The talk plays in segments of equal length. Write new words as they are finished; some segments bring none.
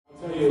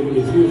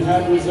If you've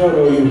had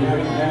risotto, you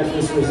haven't had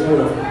this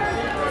risotto.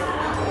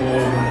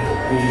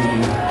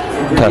 And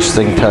the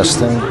testing.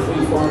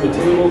 On the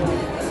table.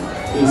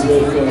 He's the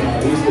chef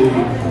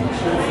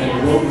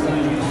at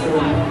Rosenstein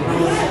Bistro.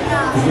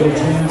 You get a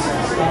chance to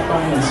stop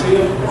by and see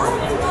it.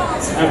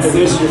 After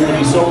this, you're going to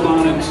be sold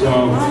on it. So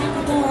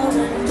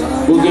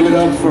we'll give it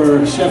up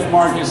for Chef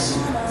Marcus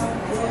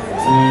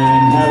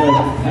and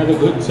have a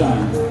good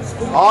time.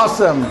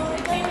 Awesome.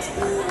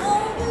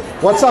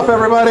 What's up,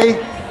 everybody?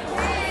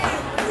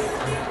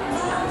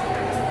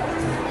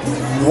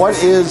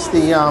 What is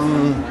the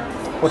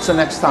what's the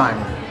next time?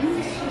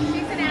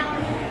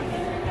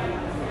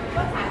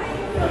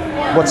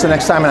 What's the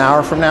next time? An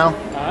hour from now?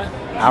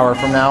 Hour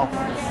from now?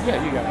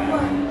 Yeah, you got it.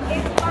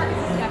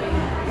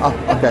 Oh,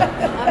 okay.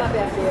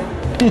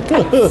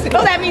 So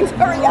that means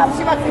hurry up.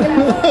 She wants to get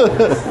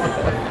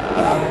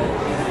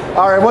out.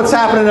 All right, what's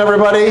happening,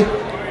 everybody?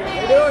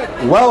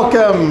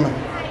 Welcome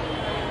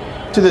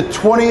to the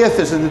 20th.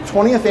 This is the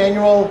 20th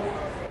annual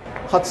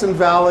Hudson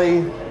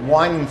Valley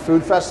Wine and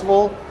Food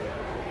Festival.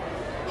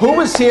 Who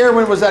was here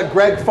when it was at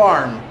Gregg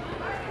Farm?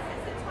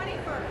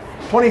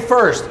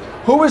 21st.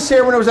 Who was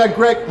here when it was at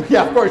Gregg?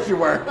 Yeah, of course you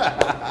were.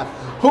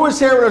 Who was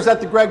here when it was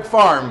at the Gregg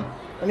Farm?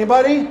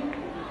 Anybody?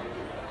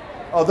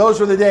 Oh, those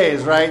were the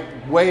days, right?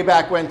 Way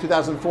back when,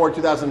 2004,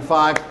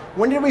 2005.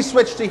 When did we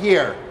switch to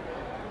here?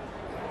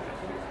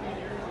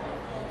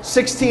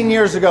 16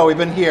 years ago we've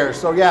been here.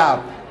 So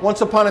yeah,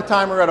 once upon a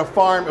time we were at a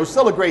farm. It was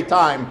still a great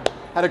time.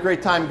 Had a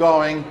great time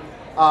going.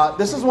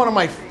 This is one of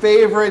my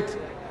favorite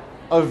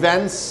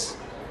events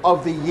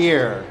of the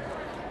year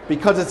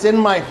because it's in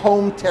my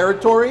home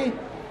territory.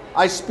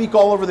 I speak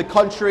all over the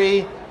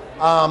country,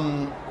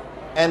 and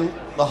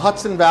the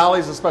Hudson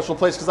Valley is a special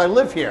place because I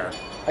live here.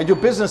 I do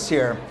business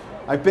here.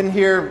 I've been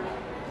here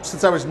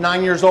since I was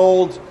 9 years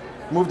old,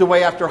 moved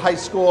away after high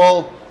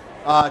school,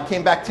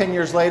 came back 10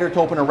 years later to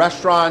open a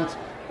restaurant,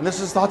 and this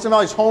is the Hudson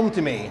Valley's home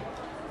to me.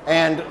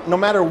 And no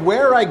matter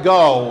where I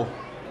go,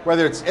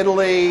 whether it's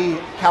Italy,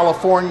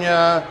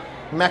 California,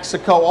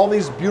 Mexico, all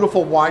these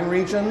beautiful wine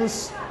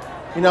regions,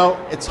 you know,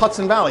 it's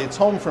Hudson Valley, it's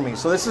home for me.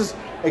 So this is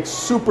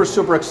super,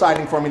 super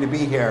exciting for me to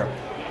be here.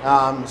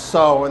 And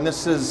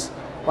this is,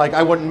 like,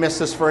 I wouldn't miss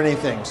this for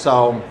anything.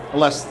 So,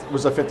 unless it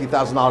was a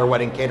 $50,000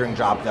 wedding catering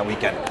job that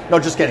weekend. No,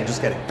 just kidding.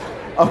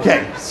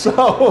 Okay,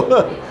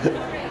 so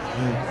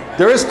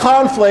there is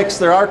conflicts.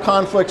 There are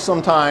conflicts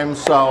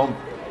sometimes. So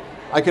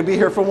I could be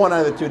here for one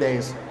out of the 2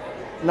 days.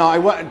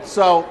 No,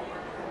 so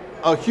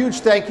a huge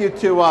thank you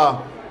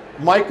to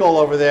Michael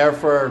over there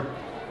for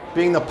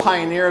being the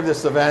pioneer of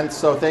this event.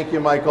 So thank you,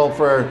 Michael,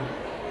 for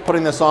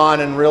putting this on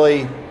and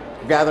really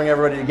gathering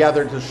everybody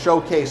together to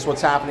showcase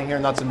what's happening here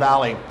in Hudson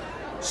Valley.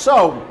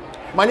 So,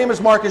 my name is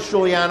Marcus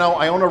Guiliano.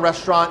 I own a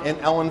restaurant in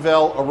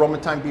Ellenville,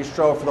 Aromatime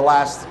Bistro, for the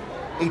last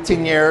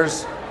 18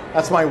 years.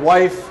 That's my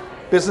wife,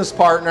 business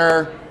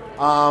partner,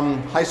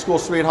 high school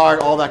sweetheart,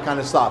 all that kind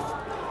of stuff.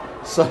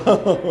 So,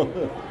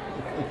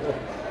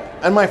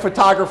 and my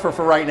photographer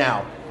for right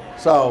now.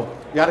 So,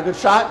 you had a good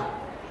shot?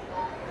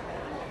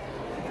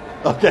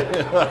 Okay,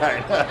 all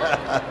right.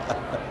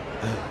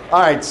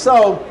 All right,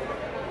 so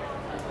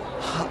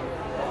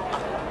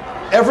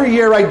every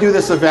year I do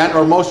this event,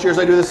 or most years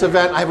I do this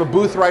event. I have a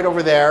booth right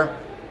over there.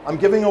 I'm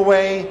giving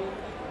away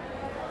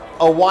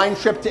a wine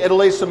trip to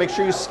Italy, so make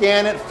sure you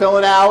scan it, fill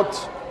it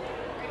out,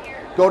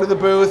 go to the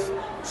booth.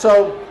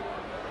 So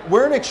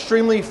we're an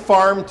extremely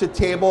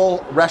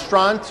farm-to-table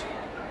restaurant,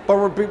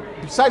 but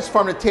besides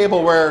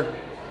farm-to-table, we're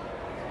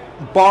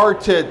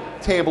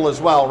bar-to-table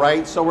as well,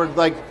 right? So we're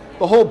like,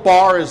 the whole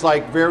bar is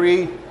like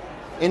very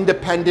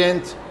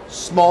independent,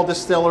 small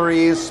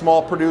distilleries,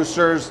 small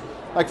producers.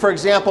 Like, for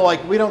example,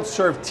 like, we don't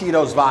serve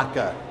Tito's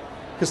vodka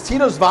because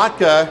Tito's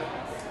vodka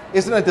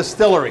isn't a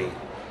distillery.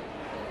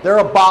 They're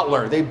a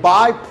bottler. They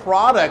buy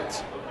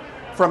product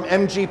from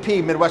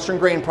MGP, Midwestern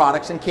Grain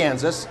Products in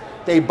Kansas.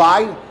 They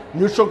buy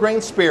neutral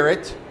grain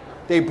spirit.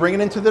 They bring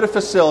it into the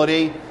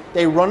facility.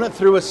 They run it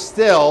through a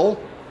still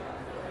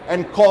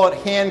and call it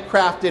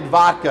handcrafted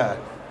vodka.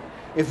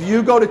 If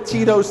you go to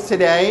Tito's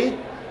today,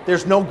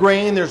 there's no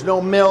grain, there's no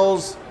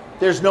mills,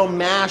 there's no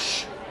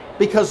mash,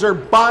 because they're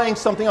buying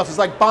something else. It's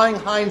like buying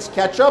Heinz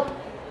ketchup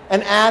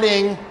and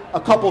adding a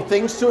couple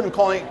things to it and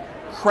calling it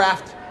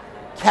craft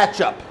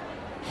ketchup,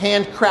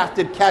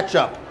 handcrafted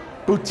ketchup,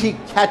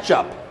 boutique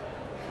ketchup.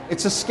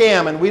 It's a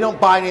scam, and we don't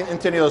buy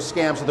into any of those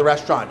scams at the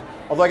restaurant.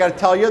 Although I got to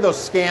tell you, those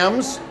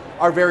scams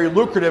are very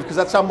lucrative because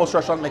that's how most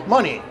restaurants make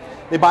money.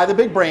 They buy the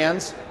big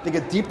brands, they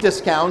get deep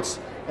discounts,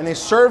 and they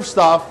serve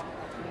stuff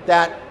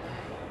that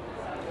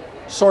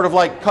sort of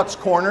like cuts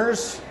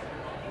corners,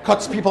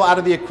 cuts people out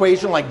of the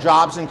equation, like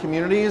jobs and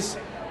communities,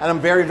 and I'm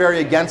very, very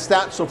against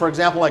that. So for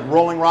example, like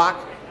Rolling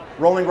Rock.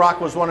 Rolling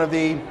Rock was one of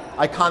the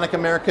iconic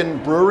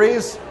American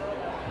breweries.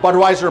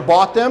 Budweiser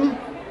bought them,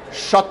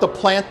 shut the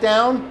plant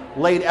down,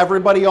 laid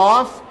everybody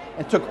off,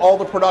 and took all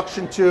the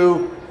production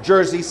to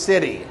Jersey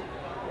City.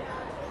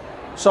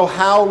 So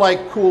how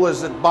like cool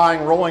is it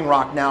buying Rolling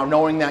Rock now,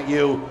 knowing that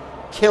you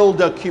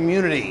killed a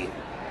community?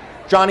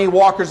 Johnny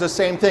Walker's the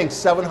same thing,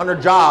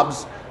 700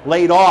 jobs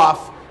laid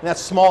off in that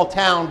small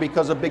town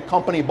because a big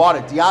company bought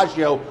it.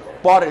 Diageo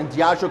bought it, and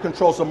Diageo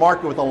controls the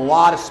market with a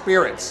lot of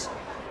spirits.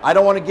 I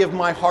don't want to give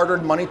my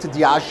hard-earned money to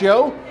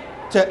Diageo,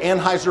 to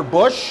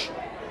Anheuser-Busch,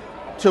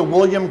 to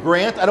William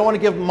Grant. I don't want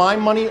to give my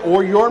money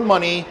or your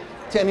money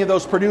to any of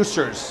those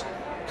producers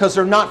because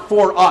they're not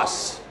for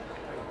us.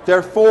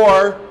 They're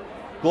for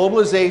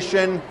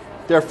globalization.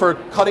 They're for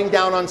cutting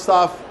down on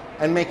stuff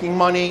and making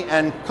money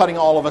and cutting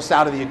all of us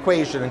out of the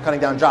equation and cutting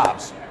down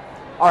jobs.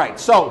 All right,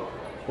 so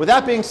with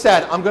that being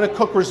said, I'm going to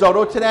cook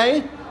risotto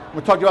today.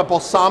 We're talking about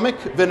balsamic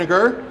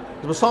vinegar.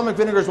 The balsamic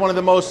vinegar is one of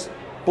the most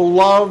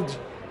beloved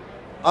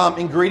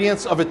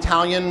ingredients of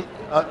Italian.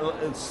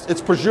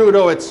 It's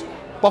prosciutto, it's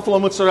buffalo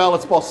mozzarella,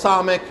 it's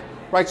balsamic,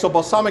 right? So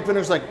balsamic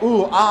vinegar is like,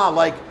 ooh,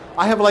 like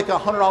I have like a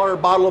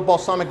 $100 bottle of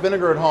balsamic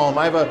vinegar at home.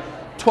 I have a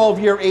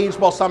 12-year aged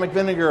balsamic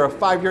vinegar, a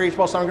 5-year aged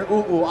balsamic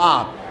vinegar, ooh,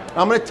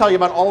 I'm going to tell you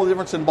about all the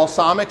difference in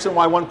balsamics and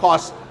why one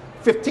costs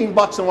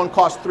 $15 and one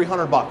costs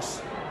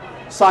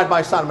 $300 side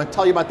by side. I'm going to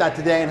tell you about that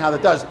today and how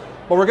that does.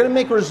 But we're going to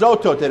make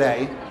risotto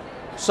today.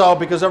 So,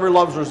 because everyone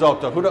loves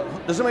risotto.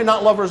 Does anybody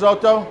not love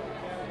risotto?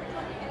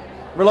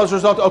 Everyone loves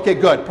risotto? Okay,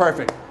 good,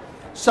 perfect.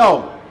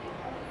 So,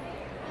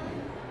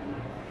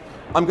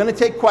 I'm going to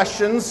take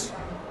questions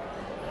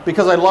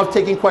because I love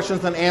taking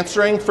questions and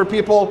answering for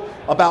people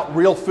about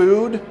real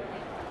food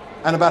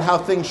and about how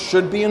things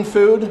should be in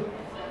food.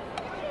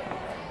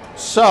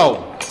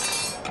 So,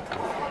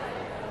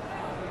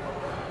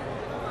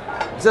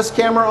 is this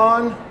camera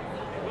on?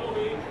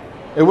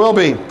 It will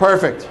be.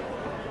 Perfect.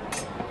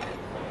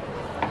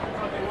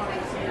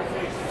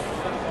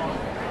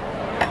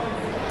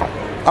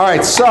 All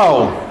right,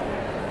 so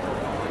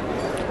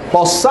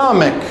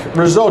balsamic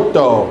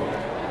risotto.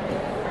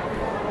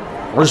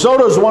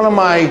 Risotto is one of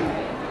my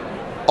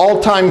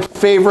all-time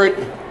favorite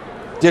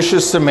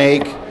dishes to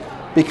make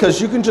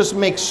because you can just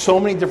make so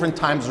many different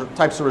types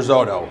of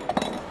risotto.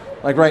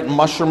 Like, right,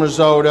 mushroom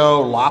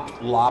risotto,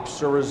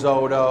 lobster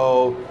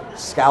risotto,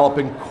 scallop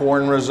and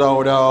corn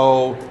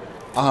risotto,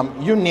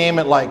 you name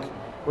it. Like,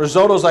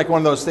 risotto is like one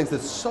of those things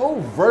that's so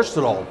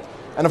versatile.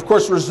 And of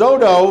course,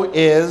 risotto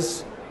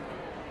is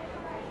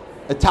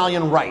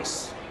Italian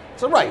rice.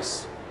 It's a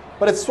rice,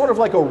 but it's sort of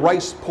like a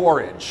rice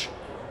porridge.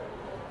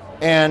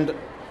 And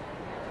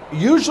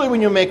usually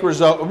when you make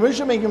risotto,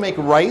 you make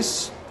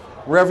rice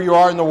wherever you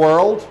are in the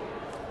world.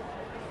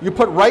 You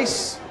put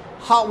rice,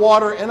 hot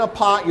water in a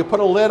pot, you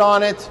put a lid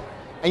on it,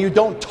 and you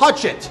don't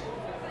touch it,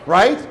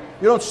 right?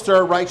 You don't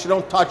stir rice, you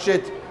don't touch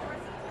it.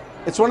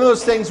 It's one of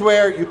those things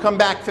where you come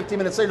back 15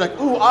 minutes later, like,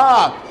 ooh,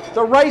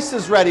 the rice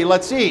is ready,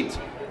 let's eat.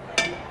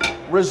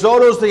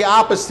 Risotto's the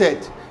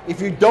opposite.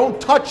 If you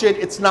don't touch it,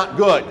 it's not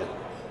good.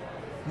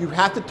 You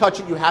have to touch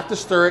it, you have to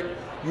stir it,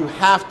 you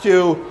have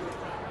to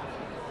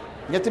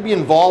be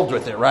involved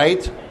with it,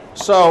 right?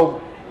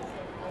 So,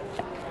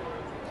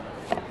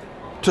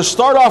 to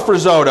start off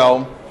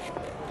risotto,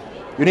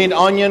 you need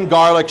onion,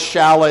 garlic,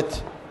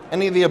 shallot,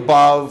 any of the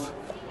above.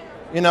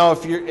 You know,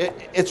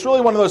 it's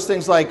really one of those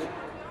things like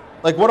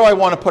what do I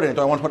want to put in it?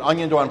 Do I want to put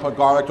onion? Do I want to put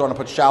garlic? Do I want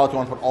to put shallot? Do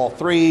I want to put all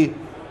three?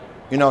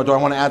 You know, do I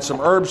want to add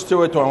some herbs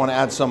to it? Do I want to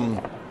add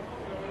some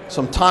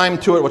thyme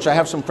to it, which I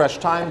have some fresh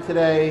thyme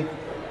today?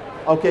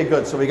 Okay,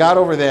 good. So we got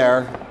over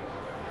there.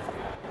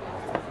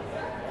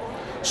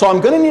 So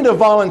I'm going to need a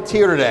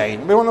volunteer today.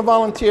 Anybody want to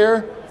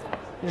volunteer?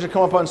 You should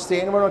come up on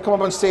stage. Anybody want to come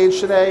up on stage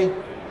today?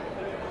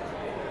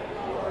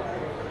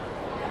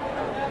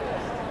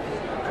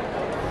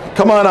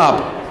 Come on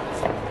up.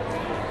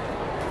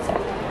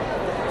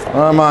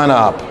 Come on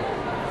up.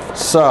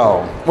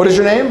 So, what is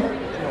your name?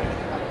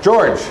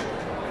 George.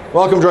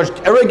 Welcome, George.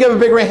 Everybody give a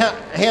big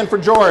hand for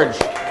George.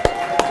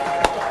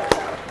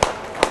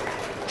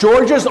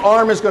 George's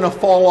arm is going to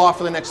fall off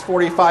for the next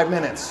 45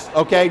 minutes,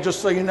 okay?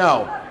 Just so you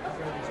know.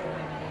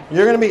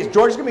 George's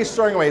going to be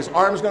stirring away. His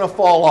arm's going to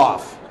fall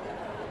off.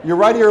 You're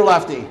righty or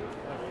lefty?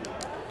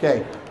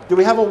 Okay. Do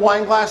we have a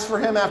wine glass for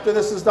him after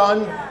this is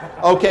done?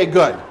 Okay,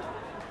 good.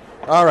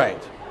 All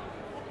right.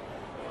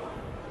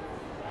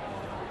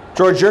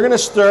 George, you're going to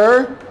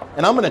stir,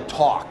 and I'm going to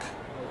talk.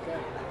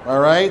 All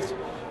right?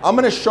 I'm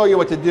going to show you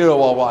what to do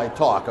while I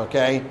talk,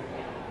 okay?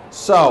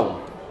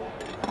 So,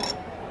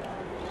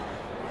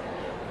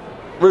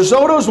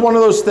 risotto is one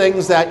of those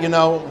things that, you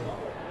know,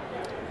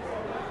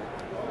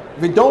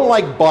 if you don't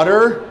like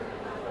butter,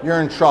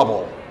 you're in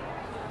trouble.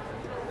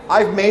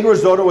 I've made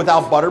risotto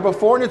without butter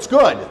before, and it's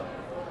good.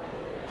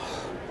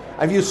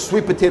 I've used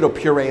sweet potato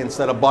puree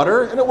instead of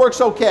butter, and it works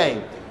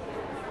okay.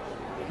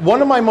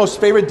 One of my most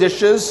favorite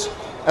dishes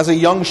as a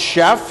young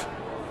chef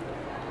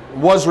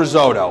was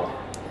risotto.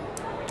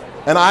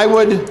 And I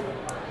would,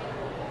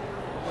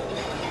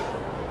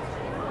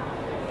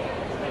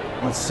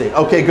 let's see.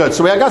 Okay, good.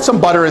 So I got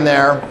some butter in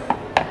there.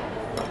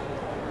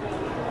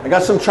 I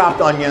got some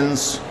chopped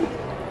onions.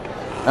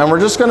 And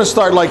we're just going to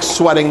start like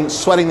sweating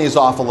these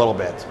off a little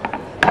bit.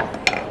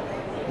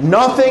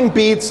 Nothing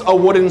beats a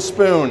wooden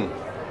spoon,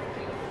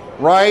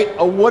 right?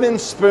 A wooden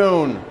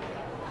spoon.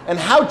 And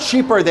how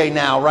cheap are they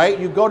now, right?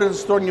 You go to the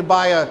store and you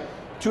buy a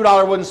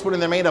 $2 wooden spoon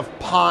and they're made of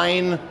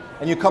pine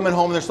and you come in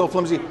home and they're so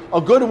flimsy. A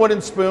good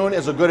wooden spoon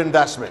is a good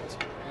investment.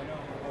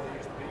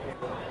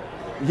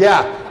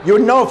 Yeah, you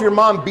would know if your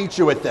mom beat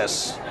you with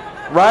this,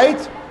 right?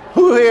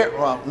 Who here?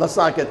 Well, let's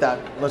not get that.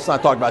 Let's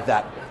not talk about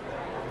that.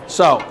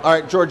 So, all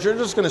right, George, you're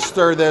just going to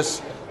stir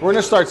this. We're going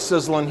to start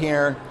sizzling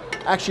here.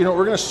 Actually, you know,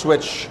 we're going to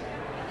switch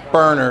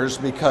burners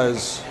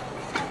because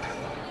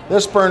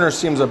this burner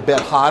seems a bit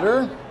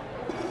hotter.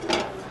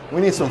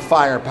 We need some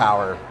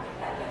firepower.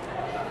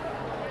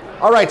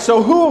 All right,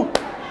 so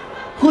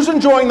who's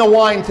enjoying the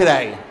wine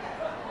today?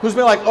 Who's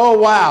been like, oh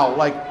wow,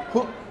 like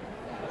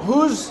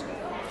who's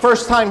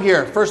first time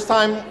here? First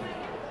time?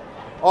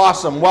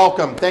 Awesome,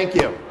 welcome, thank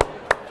you.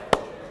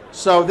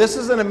 So this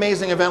is an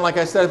amazing event. Like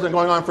I said, it's been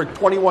going on for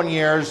 21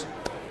 years.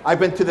 I've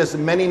been to this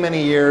many,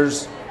 many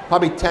years,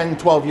 probably 10,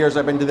 12 years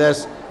I've been to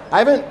this. I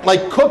haven't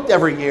like cooked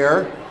every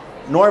year,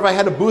 nor have I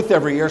had a booth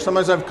every year.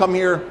 Sometimes I've come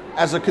here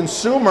as a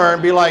consumer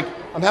and be like,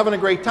 I'm having a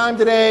great time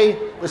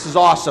today, this is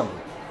awesome.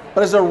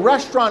 But as a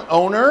restaurant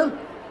owner,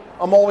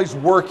 I'm always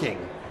working.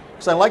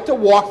 Because I like to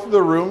walk through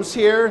the rooms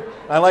here,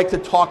 I like to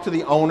talk to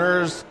the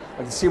owners, I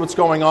like to see what's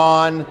going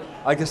on,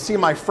 I like to see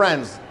my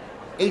friends.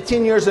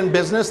 18 years in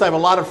business, I have a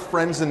lot of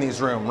friends in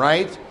these rooms,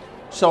 right?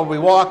 So we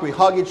walk, we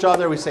hug each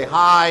other, we say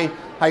hi,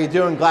 how you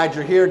doing, glad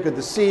you're here, good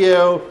to see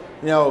you.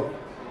 You know,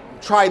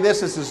 try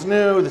this is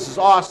new, this is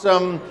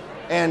awesome.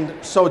 And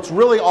so it's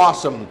really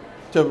awesome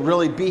to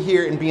really be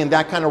here and be in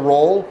that kind of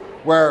role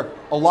where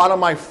a lot of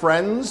my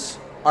friends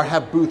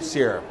have booths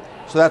here.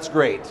 So that's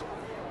great.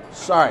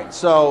 All right,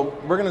 so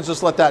we're gonna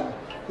just let that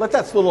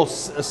little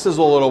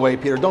sizzle a little way,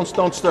 Peter.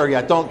 Don't stir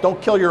yet,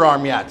 don't kill your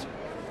arm yet.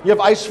 You have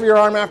ice for your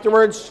arm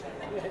afterwards?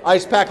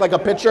 Ice pack like a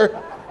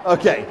pitcher?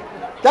 Okay.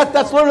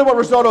 That's literally what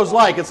risotto's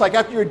like. It's like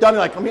after you're done,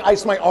 you're like, let me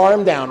ice my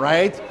arm down,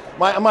 right?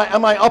 Am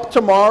I up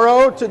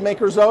tomorrow to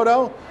make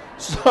risotto?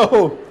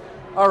 So,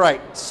 all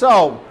right.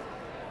 So,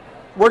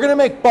 we're going to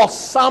make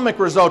balsamic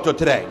risotto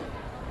today.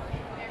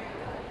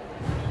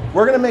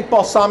 We're going to make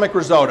balsamic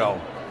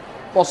risotto.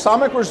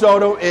 Balsamic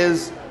risotto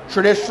is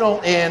traditional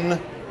in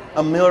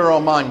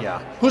Emilia-Romagna.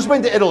 Who's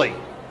been to Italy?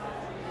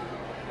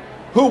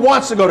 Who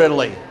wants to go to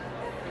Italy?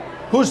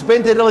 Who's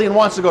been to Italy and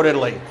wants to go to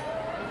Italy?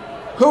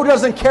 Who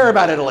doesn't care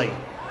about Italy?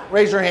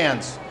 Raise your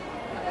hands.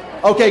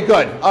 Okay,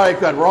 good. All right,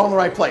 good. We're all in the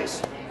right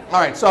place. All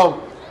right,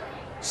 so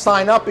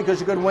sign up because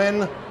you could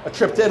win a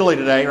trip to Italy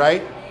today,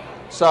 right?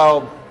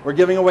 So we're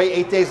giving away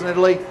 8 days in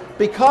Italy.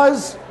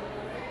 Because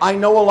I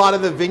know a lot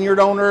of the vineyard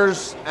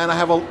owners and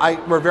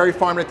we're very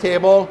farm to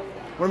table.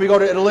 When we go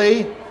to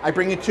Italy, I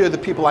bring you to the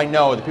people I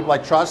know, the people I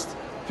trust,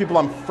 the people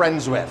I'm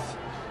friends with.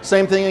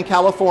 Same thing in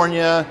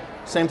California.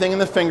 Same thing in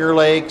the Finger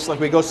Lakes.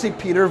 Like we go see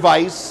Peter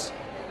Weiss,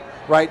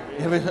 right?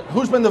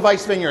 Who's been to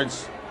Weiss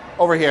Vineyards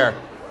over here?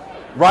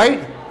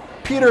 Right?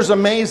 Peter's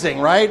amazing,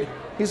 right?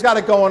 He's got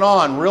it going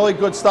on. Really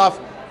good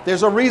stuff.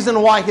 There's a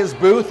reason why his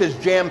booth is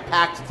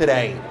jam-packed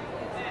today.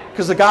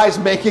 Because the guy's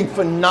making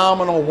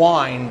phenomenal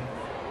wine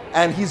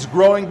and he's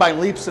growing by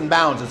leaps and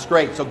bounds. It's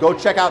great. So go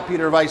check out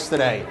Peter Weiss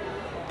today.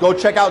 Go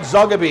check out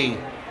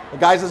Zuggaby. The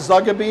guys at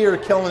Zuggaby are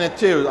killing it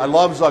too. I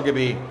love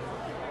Zuggaby.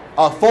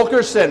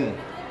 Fulkerson.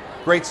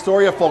 Great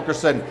story of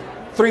Fulkerson.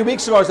 3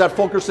 weeks ago, I was at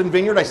Fulkerson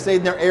Vineyard. I stayed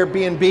in their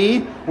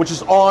Airbnb, which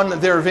is on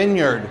their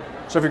vineyard.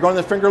 So if you're going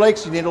to the Finger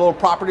Lakes, you need a little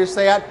property to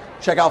stay at,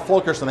 check out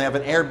Fulkerson. They have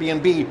an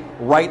Airbnb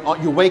right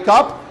on. You wake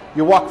up,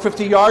 you walk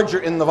 50 yards,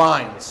 you're in the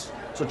vines.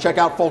 So check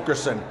out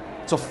Fulkerson.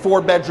 It's a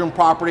 4-bedroom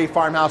property,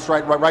 farmhouse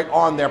right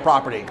on their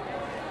property.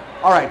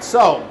 All right,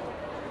 so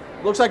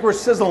looks like we're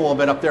sizzling a little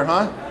bit up there,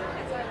 huh?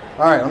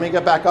 All right, let me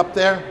get back up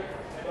there.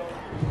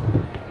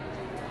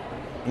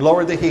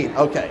 Lower the heat,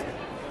 okay.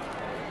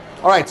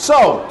 All right,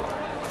 so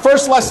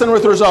first lesson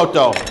with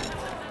risotto.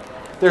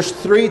 There's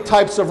 3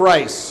 types of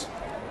rice.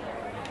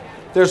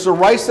 There's the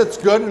rice that's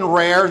good and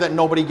rare that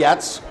nobody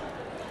gets.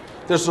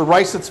 There's the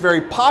rice that's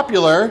very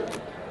popular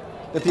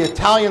that the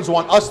Italians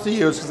want us to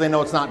use because they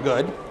know it's not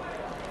good.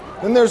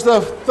 Then there's the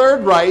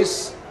third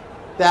rice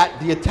that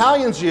the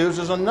Italians use.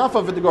 There's enough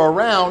of it to go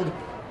around,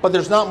 but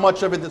there's not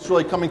much of it that's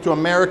really coming to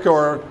America,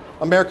 or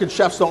American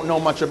chefs don't know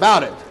much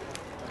about it.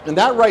 And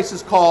that rice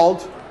is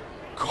called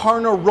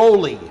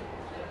carnaroli.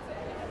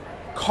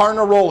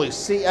 Carnaroli,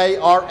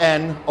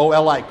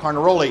 C-A-R-N-O-L-I,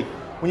 carnaroli.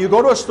 When you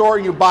go to a store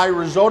and you buy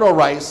risotto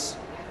rice,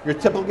 you're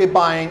typically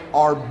buying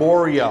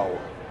arborio.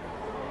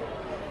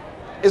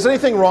 Is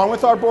anything wrong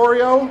with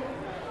arborio?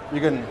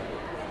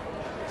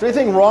 Is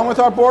anything wrong with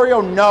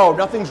arborio? No,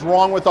 nothing's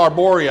wrong with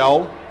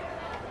arborio.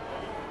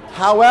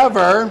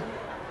 However,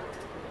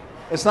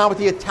 it's not what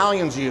the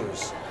Italians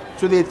use.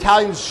 It's what the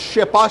Italians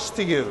ship us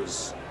to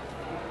use.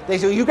 They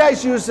say, you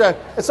guys use,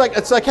 it's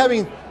like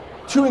having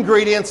 2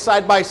 ingredients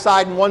side by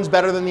side and one's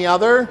better than the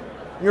other.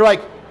 And you're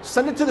like,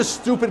 send it to the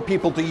stupid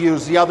people to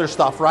use the other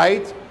stuff,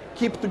 right?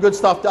 Keep the good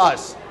stuff to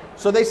us.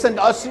 So they send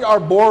us the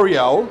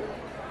arborio,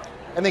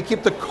 and they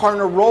keep the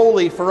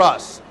carnaroli for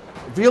us.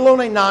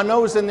 Villone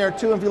Nano is in there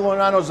too, and Villone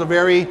Nano is a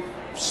very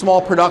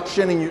small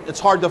production, and it's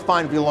hard to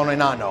find Villone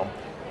Nano.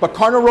 But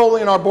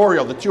carnaroli and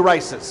arborio, the 2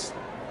 rices,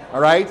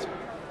 all right?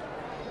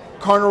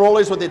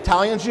 Carnaroli is what the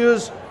Italians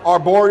use.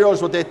 arborio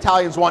is what the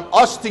Italians want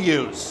us to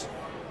use.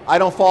 I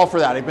don't fall for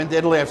that. I've been to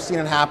Italy, I've seen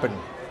it happen.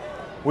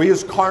 We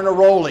use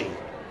carnaroli.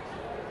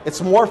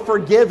 It's more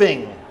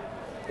forgiving.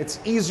 It's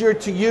easier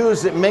to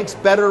use. It makes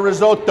better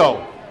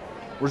risotto.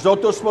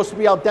 Risotto is supposed to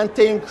be al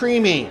dente and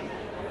creamy.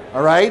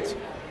 All right?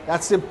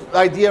 That's the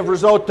idea of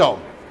risotto.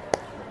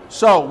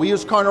 So we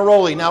use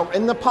carnaroli. Now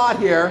in the pot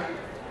here,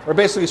 we're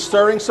basically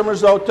stirring some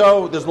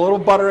risotto. There's a little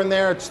butter in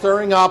there. It's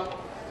stirring up.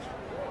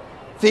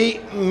 The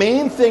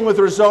main thing with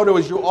risotto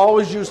is you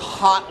always use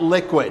hot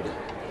liquid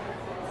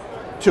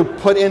to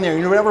put in there.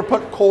 You never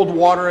put cold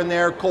water in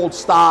there, cold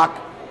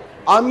stock.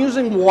 I'm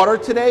using water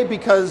today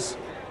because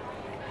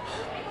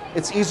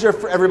it's easier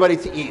for everybody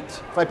to eat.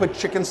 If I put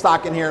chicken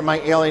stock in here, it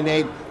might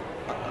alienate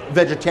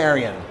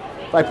vegetarian.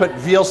 If I put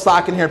veal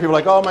stock in here, people are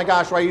like, oh my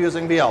gosh, why are you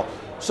using veal?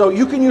 So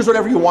you can use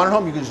whatever you want at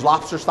home. You can use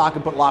lobster stock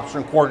and put lobster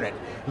and quarter in it.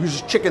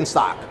 Use chicken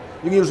stock.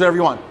 You can use whatever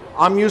you want.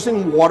 I'm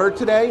using water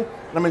today, and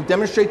I'm going to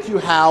demonstrate to you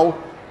how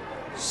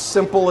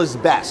simple is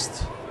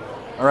best.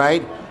 All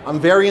right? I'm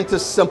very into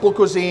simple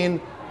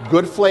cuisine,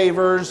 good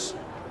flavors,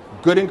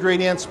 good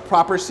ingredients,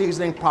 proper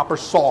seasoning, proper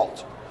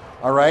salt.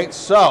 All right?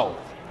 So,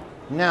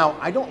 now,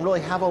 I don't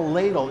really have a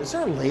ladle. Is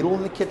there a ladle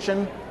in the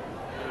kitchen?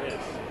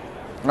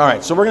 All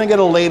right, so we're going to get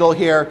a ladle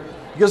here,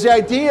 because the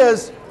idea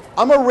is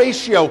I'm a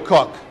ratio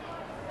cook.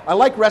 I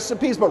like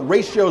recipes, but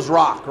ratios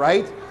rock,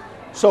 right?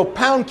 So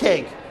pound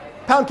cake.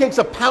 Pound cake's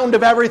a pound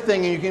of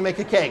everything, and you can make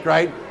a cake,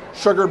 right?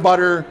 Sugar,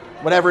 butter,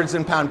 whatever is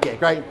in pound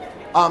cake, right?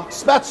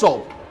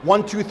 Spätzle,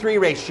 1-2-3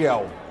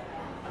 ratio.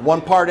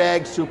 1 part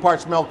eggs, 2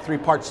 parts milk, 3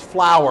 parts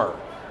flour,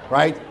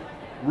 right?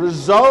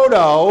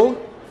 Risotto,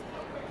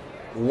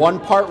 1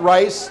 part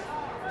rice,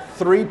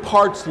 3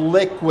 parts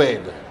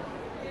liquid.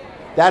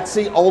 That's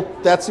the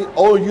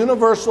old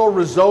universal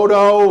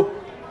risotto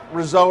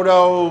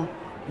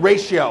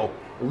ratio,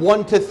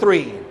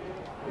 1-3.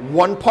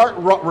 1 part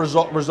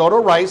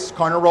risotto rice,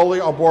 carnaroli,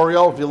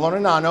 arborio, villano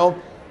nano,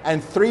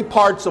 and 3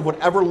 parts of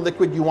whatever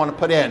liquid you want to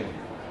put in.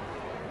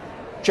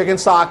 Chicken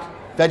stock,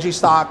 veggie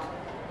stock,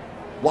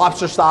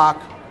 lobster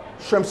stock,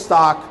 shrimp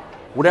stock,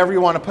 whatever you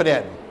want to put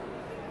in.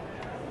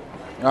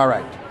 All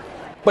right.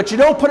 But you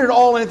don't put it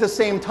all in at the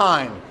same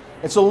time.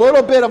 It's a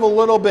little bit of a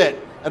little bit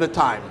at a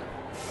time.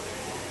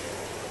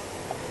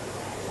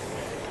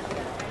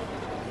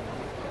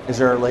 Is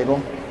there a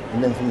ladle?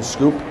 And then from the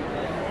scoop?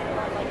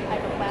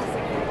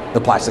 The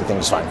plastic thing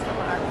is fine.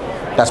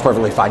 That's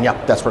perfectly fine.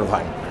 Yep, that's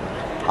perfectly fine.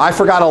 I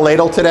forgot a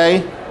ladle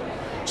today.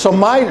 So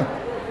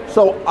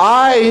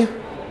I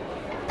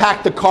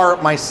packed the car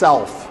up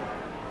myself.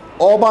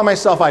 All by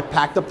myself, I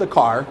packed up the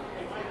car.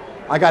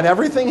 I got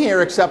everything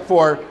here except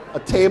for a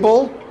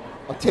table,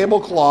 a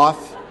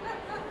tablecloth,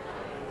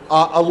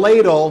 a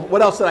ladle.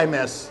 What else did I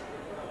miss?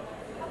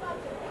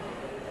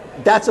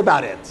 That's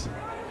about it.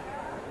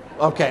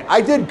 Okay,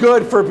 I did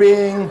good for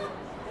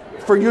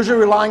usually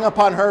relying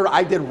upon her.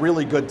 I did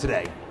really good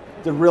today.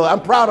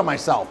 I'm proud of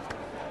myself.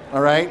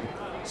 All right.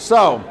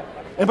 So,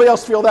 anybody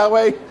else feel that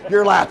way?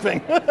 You're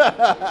laughing.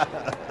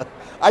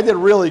 I did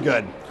really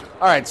good.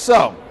 All right.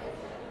 So,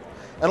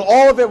 and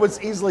all of it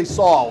was easily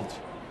solved.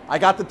 I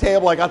got the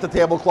table. I got the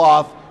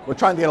tablecloth. We're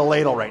trying to get a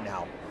ladle right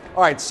now.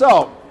 All right.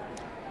 So,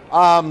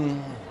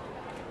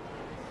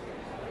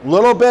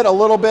 little bit, a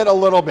little bit, a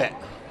little bit.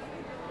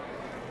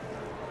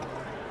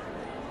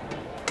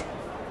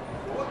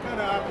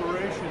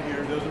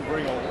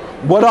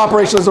 What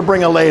operation doesn't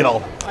bring a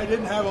ladle? I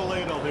didn't have a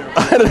ladle here.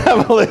 I didn't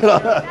have a ladle.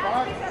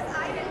 Because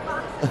I didn't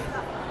box the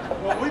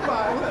stuff. Well, we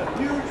buy a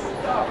huge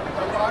stuff.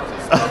 A box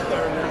of stuff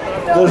there.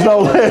 And There's no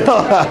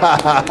ladle.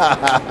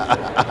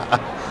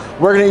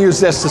 We're going to use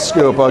this to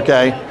scoop,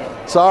 okay?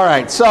 So, all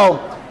right. So,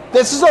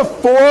 this is a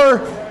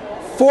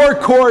four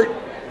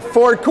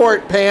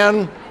quart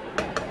pan.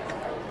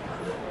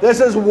 This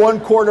is 1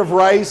 quart of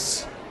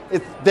rice.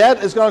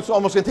 That is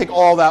almost going to take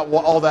all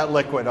that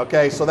liquid,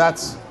 okay? So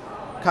that's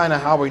kind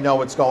of how we know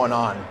what's going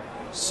on.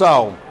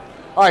 So,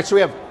 all right, so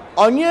we have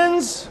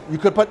onions. You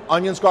could put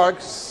onions, garlic,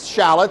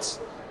 shallots.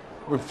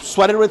 We've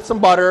sweated with some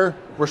butter.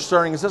 We're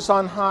stirring. Is this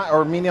on high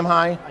or medium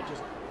high?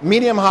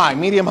 Medium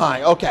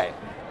high. Okay.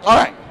 All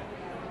right.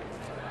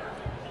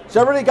 So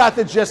everybody got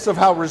the gist of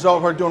how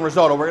we're doing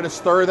risotto. We're going to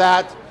stir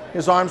that.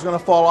 His arm's going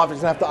to fall off.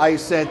 He's going to have to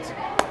ice it.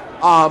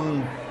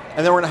 And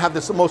then we're going to have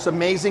this most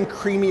amazing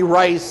creamy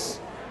rice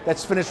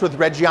that's finished with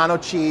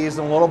Reggiano cheese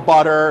and a little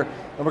butter.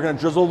 And we're going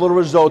to drizzle a little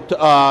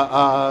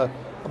risotto,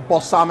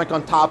 balsamic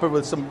on top of it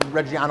with some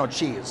Reggiano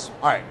cheese.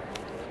 All right.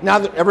 Now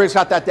that everybody's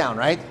got that down,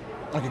 right?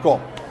 Okay,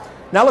 cool.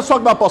 Now let's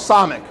talk about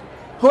balsamic.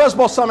 Who has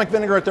balsamic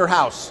vinegar at their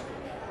house?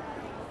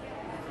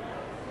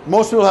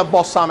 Most people have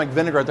balsamic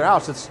vinegar at their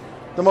house. It's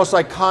the most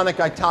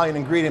iconic Italian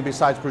ingredient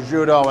besides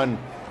prosciutto and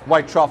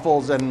white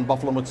truffles and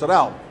buffalo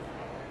mozzarella.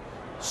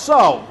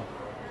 So,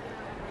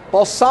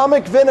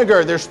 balsamic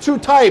vinegar, there's 2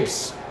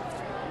 types.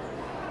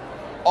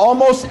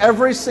 Almost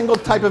every single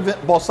type of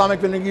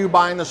balsamic vinegar you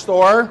buy in the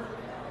store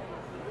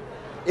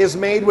is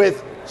made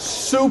with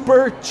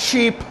super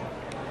cheap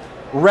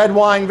red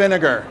wine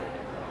vinegar.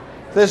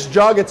 This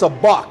jug, it's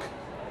 $1.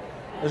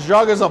 This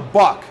jug is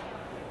 $1.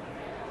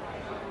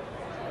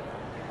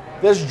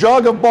 This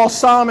jug of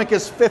balsamic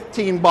is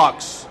 15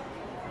 bucks.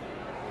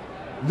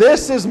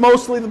 This is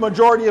mostly the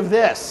majority of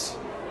this,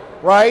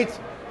 right?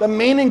 The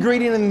main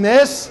ingredient in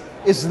this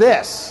is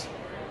this.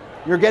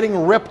 You're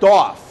getting ripped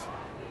off,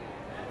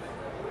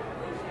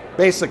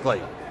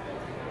 basically.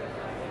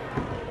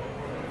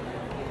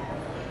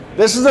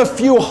 This is a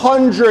few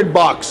 $100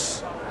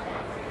 bucks.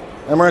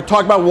 And we're going to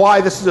talk about why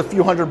this is a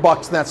few $100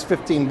 bucks, and that's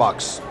 15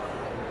 bucks.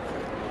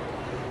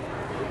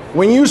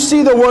 When you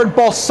see the word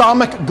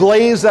balsamic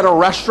glaze at a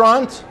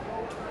restaurant,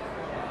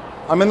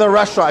 I'm in the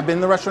restaurant. I've been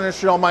in the restaurant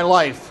industry all my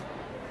life.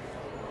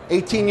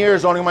 18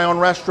 years owning my own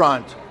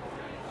restaurant.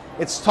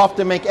 It's tough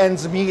to make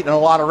ends meet in a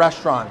lot of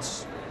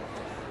restaurants.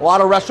 A lot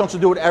of restaurants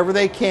will do whatever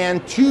they can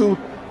to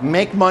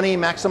make money,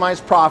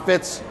 maximize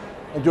profits,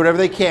 and do whatever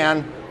they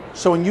can.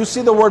 So when you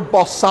see the word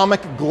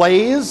balsamic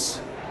glaze,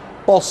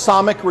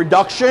 balsamic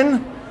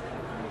reduction,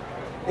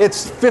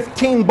 it's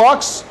 15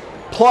 bucks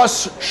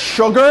plus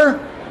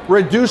sugar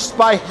reduced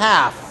by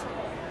half.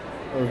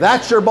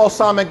 That's your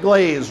balsamic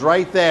glaze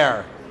right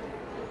there.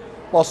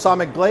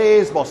 Balsamic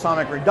glaze,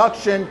 balsamic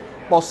reduction,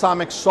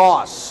 balsamic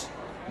sauce.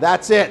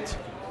 That's it.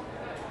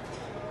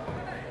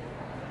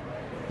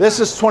 This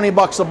is 20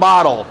 bucks a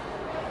bottle.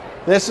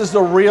 This is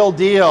the real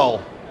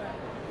deal.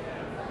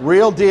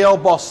 Real deal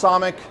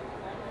balsamic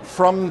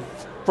from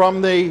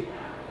the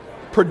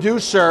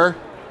producer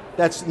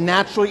that's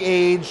naturally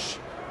aged,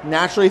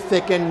 naturally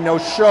thickened, no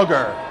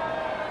sugar.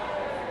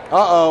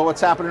 Uh-oh,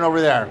 what's happening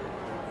over there?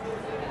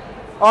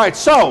 All right,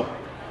 so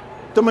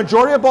the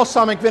majority of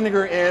balsamic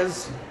vinegar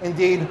is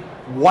indeed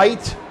red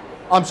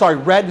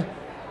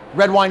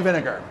wine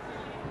vinegar.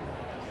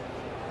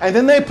 And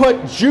then they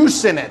put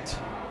juice in it,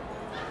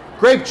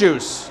 grape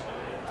juice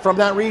from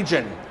that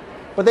region.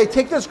 But they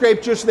take this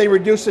grape juice and they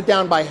reduce it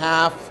down by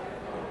half,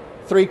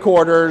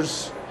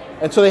 3/4,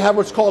 and so they have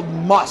what's called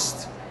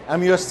must,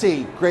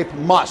 M-U-S-T, grape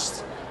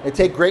must. They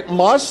take grape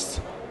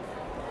must,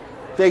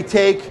 they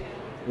take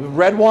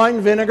red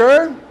wine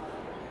vinegar,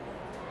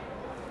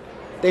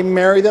 they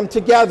marry them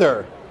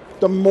together.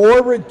 The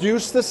more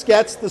reduced this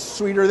gets, the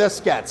sweeter this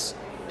gets.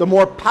 The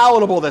more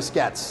palatable this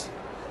gets.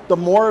 The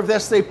more of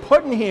this they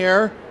put in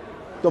here,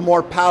 the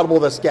more palatable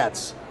this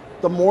gets.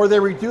 The more they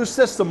reduce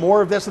this, the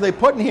more of this they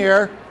put in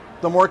here,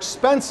 the more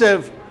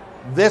expensive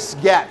this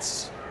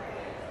gets.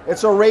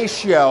 It's a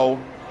ratio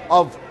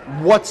of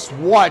what's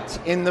what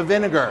in the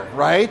vinegar,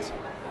 right?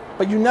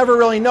 But you never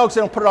really know because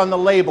they don't put it on the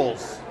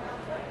labels.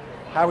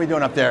 How are we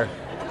doing up there?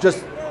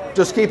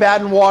 Just keep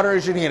adding water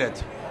as you need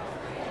it.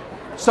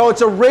 So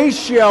it's a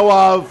ratio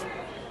of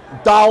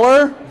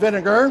dollar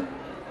vinegar,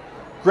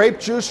 grape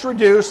juice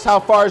reduced, how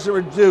far is it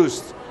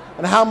reduced,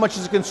 and how much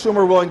is the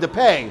consumer willing to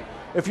pay.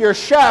 If you're a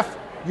chef,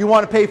 you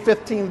want to pay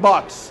 15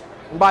 bucks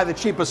and buy the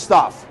cheapest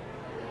stuff.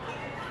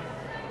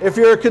 If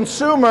you're a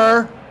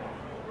consumer,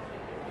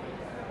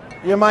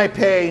 you might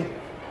pay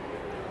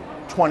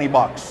 20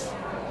 bucks.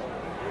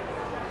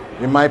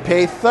 You might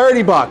pay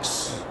 30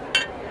 bucks.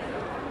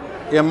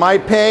 You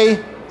might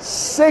pay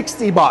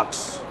 60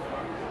 bucks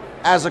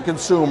as a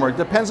consumer. It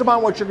depends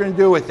upon what you're going to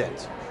do with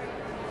it.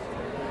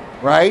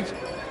 Right?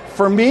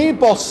 For me,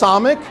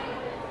 balsamic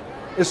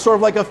is sort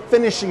of like a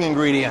finishing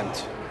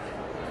ingredient.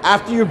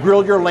 After you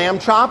grill your lamb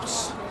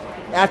chops,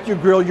 after you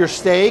grill your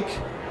steak,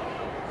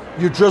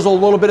 you drizzle a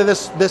little bit of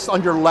this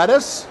on your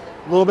lettuce,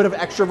 a little bit of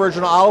extra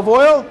virgin olive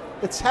oil,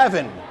 it's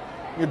heaven.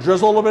 You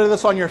drizzle a little bit of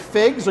this on your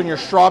figs, on your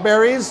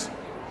strawberries,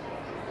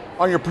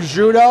 on your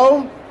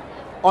prosciutto,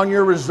 on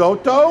your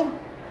risotto,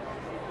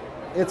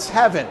 it's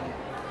heaven.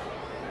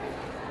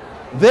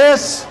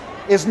 This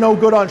is no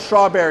good on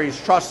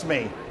strawberries, trust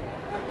me.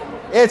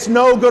 It's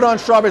no good on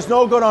strawberries,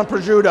 no good on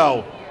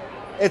prosciutto.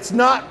 It's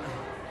not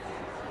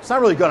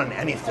really good on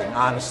anything,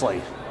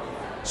 honestly.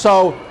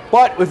 So,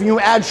 but if you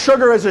add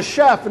sugar as a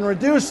chef and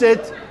reduce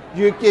it,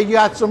 you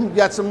got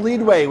some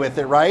leadway with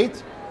it,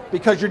 right?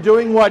 Because you're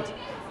doing what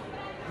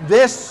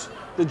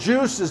the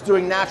juice is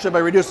doing naturally by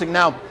reducing.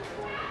 Now,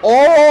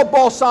 all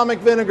balsamic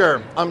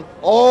vinegar,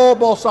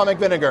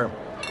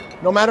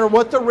 no matter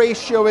what the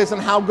ratio is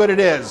and how good it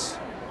is,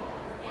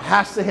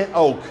 has to hit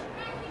oak.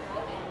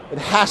 It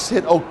has to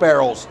hit oak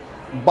barrels.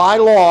 By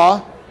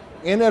law,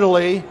 in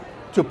Italy,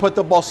 to put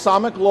the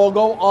balsamic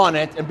logo on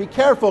it, and be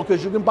careful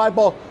because you can buy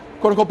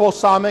quote-unquote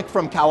balsamic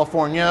from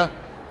California,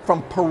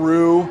 from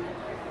Peru.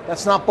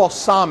 That's not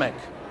balsamic.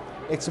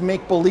 It's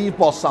make-believe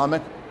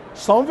balsamic.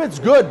 Some of it's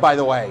good, by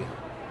the way,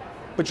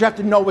 but you have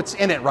to know what's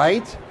in it, right?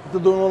 You have to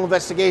do a little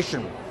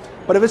investigation.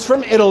 But if it's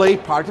from Italy,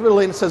 product of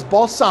Italy, and it says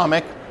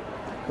balsamic,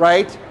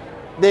 right,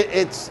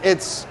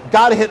 it's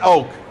got to hit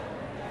oak.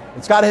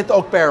 It's got to hit the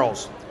oak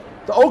barrels.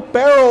 The oak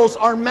barrels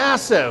are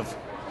massive.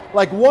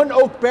 Like one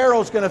oak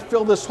barrel is going to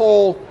fill this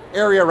whole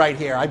area right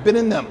here. I've been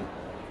in them.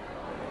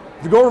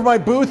 If you go over to my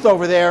booth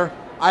over there,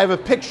 I have a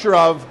picture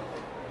of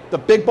the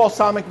big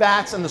balsamic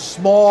vats and the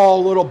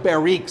small little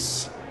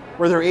barriques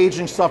where they're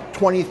aging stuff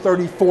 20,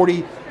 30,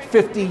 40,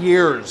 50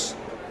 years.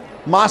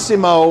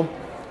 Massimo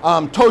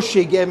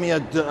Toshi gave me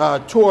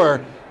a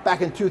tour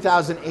back in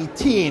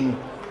 2018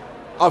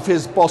 of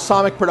his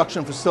balsamic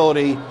production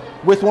facility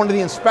with one of the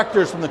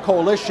inspectors from the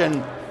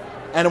coalition,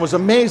 and it was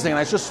amazing. And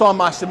I just saw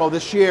Massimo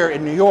this year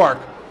in New York,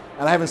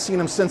 and I haven't seen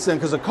him since then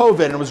because of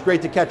COVID, and it was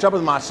great to catch up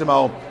with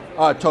Massimo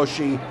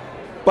Toshi.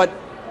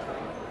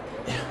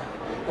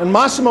 And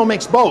Massimo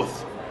makes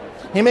both.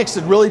 He makes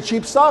the really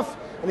cheap stuff,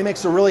 and he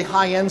makes the really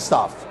high-end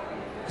stuff.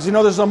 Because you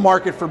know there's a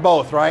market for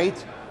both,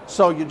 right?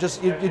 So you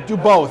do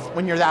both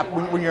when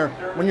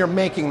you're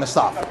making the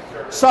stuff.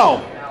 So,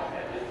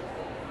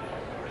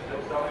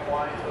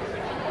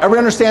 everybody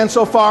understand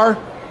so far?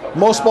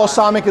 Most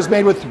balsamic is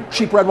made with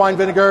cheap red wine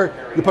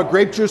vinegar. You put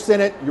grape juice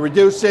in it, you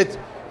reduce it,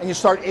 and you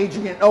start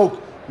aging it in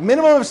oak.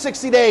 Minimum of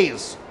 60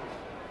 days.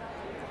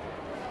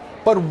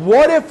 But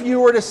what if you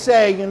were to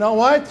say, you know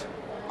what?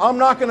 I'm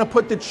not going to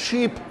put the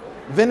cheap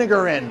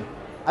vinegar in.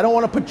 I don't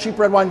want to put cheap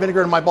red wine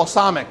vinegar in my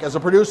balsamic as a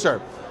producer.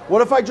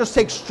 What if I just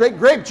take straight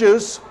grape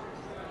juice,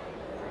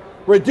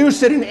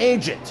 reduce it, and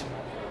age it?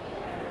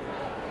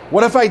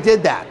 What if I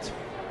did that?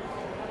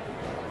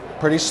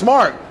 Pretty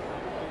smart.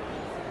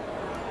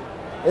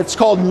 It's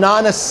called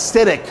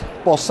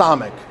non-acidic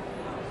balsamic.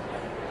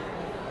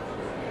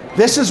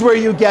 This is where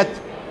you get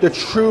the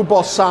true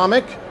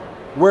balsamic,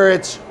 where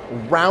it's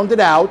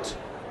rounded out.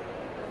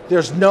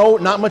 There's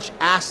not much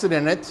acid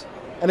in it,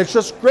 and it's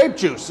just grape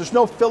juice. There's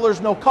no fillers,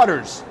 no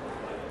cutters.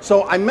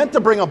 So I meant to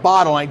bring a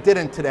bottle, I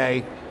didn't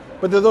today,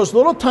 but they're those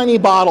little tiny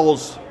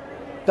bottles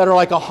that are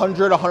like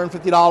 $100,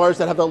 $150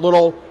 that have that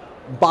little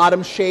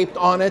bottom shaped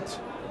on it.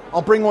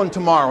 I'll bring one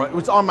tomorrow. It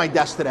was on my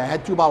desk today. I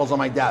had 2 bottles on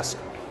my desk,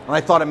 and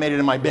I thought I made it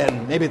in my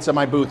bin. Maybe it's in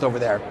my booth over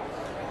there.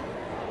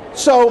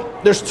 So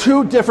there's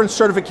 2 different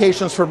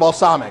certifications for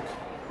balsamic.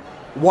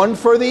 One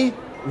for the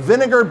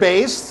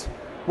vinegar-based,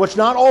 which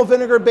not all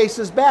vinegar-based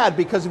is bad,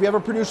 because if you ever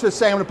produce this,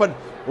 say I'm going to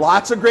put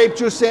lots of grape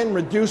juice in,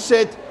 reduce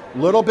it, a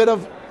little bit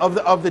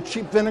of the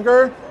cheap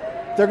vinegar,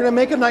 they're going to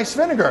make a nice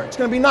vinegar. It's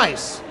going to be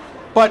nice.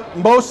 But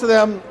most of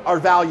them are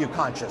value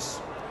conscious.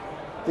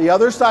 The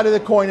other side of the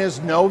coin is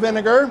no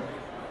vinegar,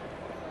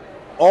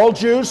 all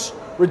juice,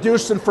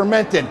 reduced and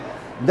fermented.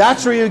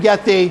 That's where you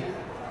get the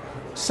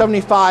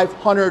 $75,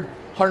 $100,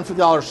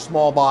 $150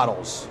 small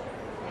bottles.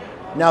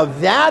 Now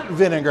that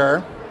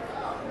vinegar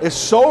is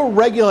so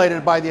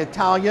regulated by the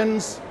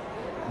Italians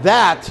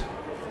that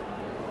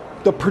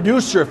the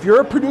producer, if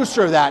you're a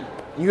producer of that,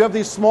 you have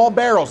these small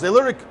barrels, they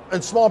literally,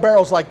 in small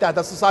barrels like that,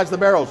 that's the size of the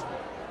barrels,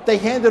 they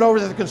hand it over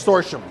to the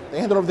consortium, they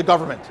hand it over to the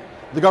government.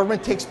 The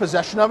government takes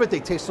possession of it, they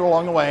taste it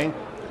along the way.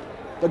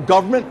 The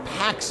government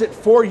packs it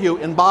for you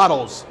in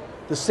bottles,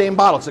 the same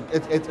bottle.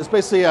 It's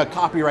basically a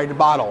copyrighted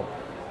bottle.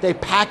 They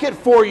pack it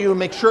for you,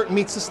 make sure it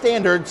meets the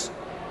standards,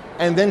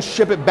 and then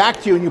ship it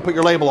back to you and you put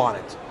your label on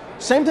it.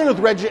 Same thing with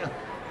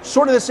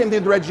sort of the same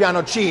thing with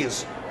Reggiano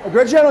cheese. Like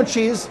Reggiano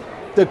cheese,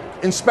 the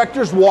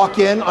inspectors walk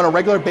in on a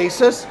regular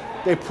basis,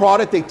 they prod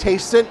it, they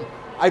taste it.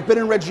 I've been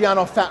in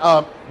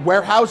Reggiano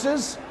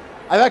warehouses.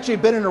 I've actually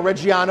been in a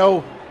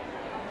Reggiano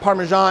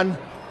Parmesan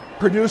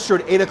producer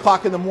at 8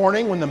 o'clock in the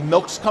morning when the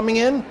milk's coming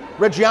in.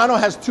 Reggiano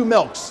has 2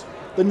 milks.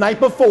 The night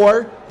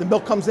before, the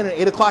milk comes in at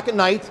 8 o'clock at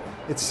night.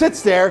 It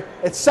sits there,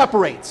 it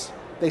separates.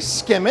 They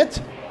skim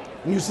it,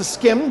 and use the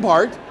skim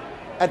part.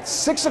 At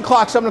 6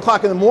 o'clock, 7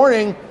 o'clock in the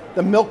morning,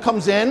 the milk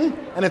comes in,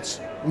 and it's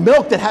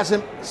milk that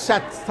hasn't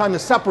set time to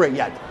separate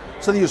yet.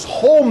 So they use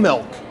whole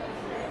milk,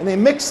 and they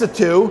mix the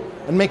two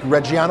and make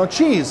Reggiano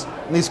cheese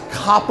in these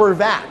copper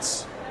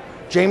vats.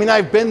 Jamie and I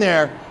have been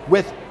there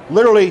with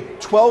literally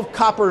 12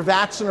 copper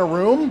vats in a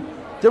room.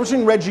 The difference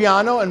between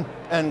Reggiano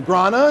and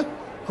Grana.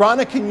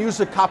 Grana can use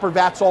the copper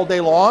vats all day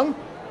long.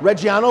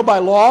 Reggiano, by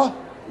law,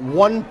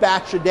 1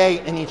 batch a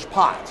day in each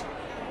pot.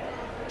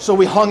 So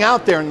we hung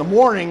out there in the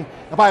morning,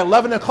 and by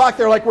 11 o'clock,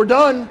 they're like, we're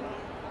done.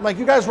 I'm like,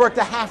 you guys worked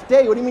a half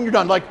day. What do you mean you're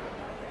done? Like,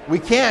 we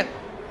can't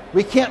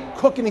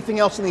cook anything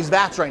else in these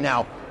vats right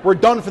now. We're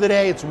done for the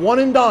day. It's one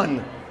and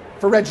done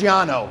for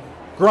Reggiano.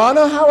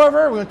 Grana,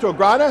 however, we went to a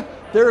Grana,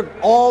 they're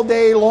all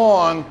day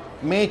long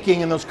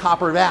making in those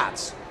copper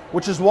vats,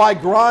 which is why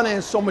Grana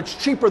is so much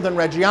cheaper than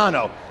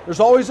Reggiano. There's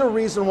always a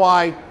reason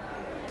why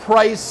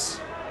price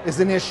is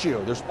an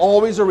issue. There's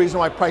always a reason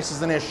why price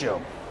is an issue.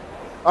 All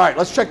right,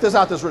 let's check this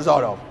out, this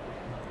risotto.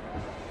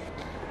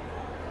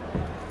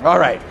 All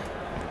right.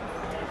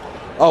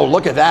 Oh,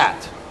 look at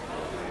that.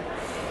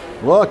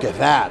 Look at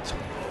that.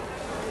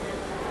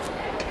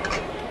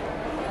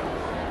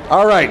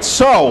 All right,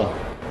 so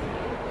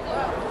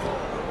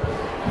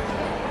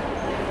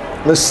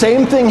the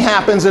same thing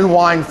happens in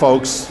wine,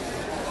 folks.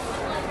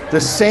 The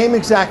same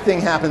exact thing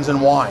happens in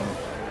wine.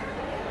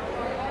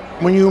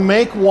 When you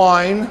make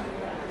wine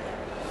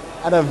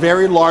at a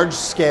very large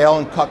scale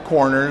and cut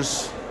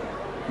corners,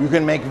 you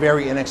can make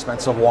very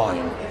inexpensive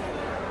wine.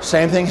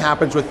 Same thing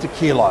happens with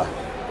tequila.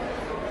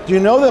 Do you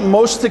know that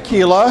most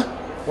tequila,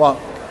 well,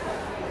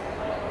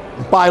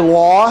 by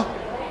law,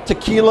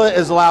 tequila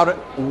is allowed at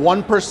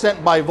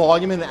 1% by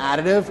volume in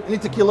additive? Any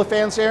tequila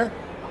fans here?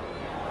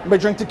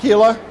 Anybody drink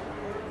tequila?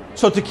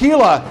 So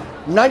tequila,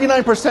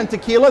 99%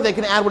 tequila, they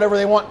can add whatever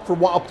they want for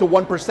up to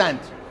 1%.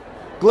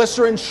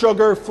 Glycerin,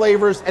 sugar,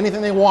 flavors,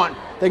 anything they want,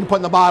 they can put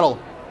in the bottle.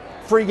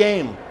 Free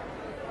game.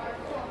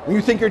 When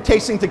you think you're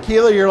tasting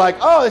tequila, you're like,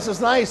 oh, this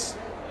is nice.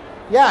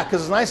 Yeah,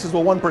 because it's nice because the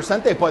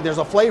 1% they put, there's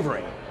a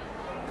flavoring.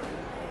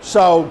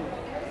 So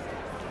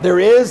there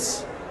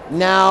is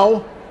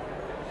now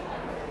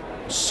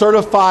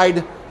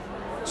certified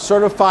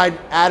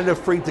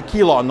additive-free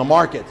tequila on the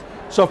market.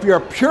 So if you're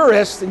a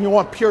purist and you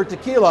want pure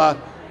tequila,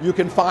 you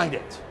can find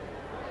it.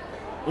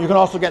 You can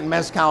also get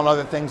mezcal and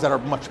other things that are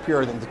much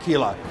purer than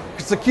tequila.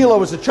 Because tequila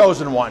was the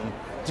chosen one.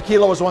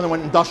 Tequila was the one that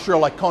went industrial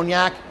like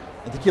cognac,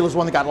 and tequila is the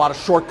one that got a lot of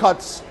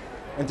shortcuts,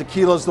 and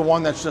tequila is the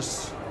one that's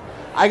just...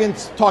 I can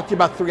talk to you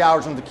about 3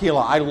 hours on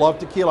tequila. I love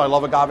tequila. I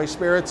love agave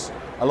spirits.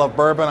 I love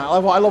bourbon. I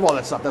love all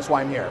that stuff. That's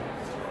why I'm here.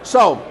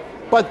 So,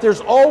 but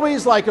there's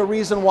always like a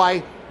reason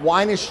why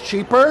wine is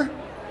cheaper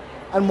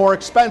and more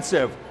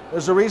expensive.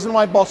 There's a reason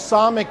why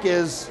balsamic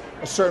is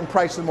a certain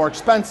price and more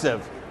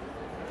expensive.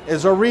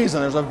 There's a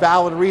reason. There's a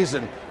valid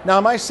reason. Now,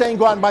 am I saying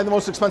go out and buy the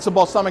most expensive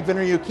balsamic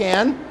vinegar you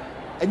can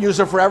and use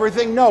it for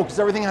everything? No, because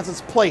everything has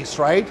its place,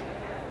 right?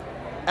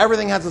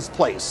 Everything has its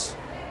place.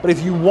 But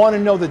if you want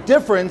to know the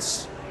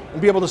difference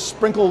and be able to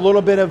sprinkle a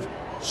little bit of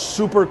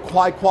super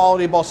high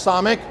quality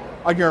balsamic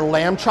on your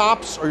lamb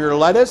chops or your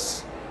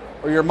lettuce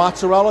or your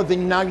mozzarella,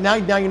 then now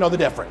you know the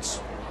difference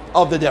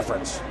of the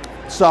difference.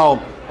 So,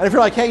 and if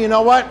you're like, hey, you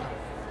know what?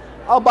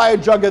 I'll buy a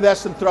jug of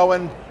this and throw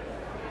in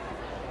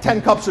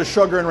 10 cups of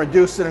sugar and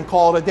reduce it and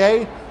call it a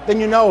day, then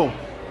you know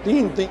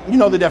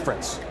the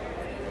difference.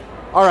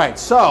 All right,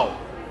 so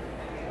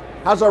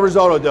how's our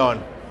risotto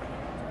doing?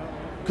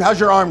 How's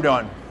your arm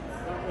doing?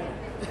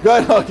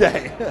 Good,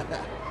 okay.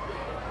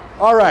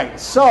 All right,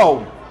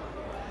 so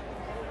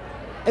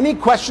any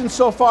questions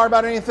so far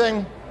about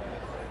anything?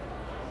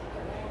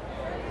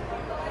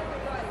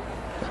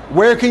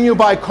 Where can you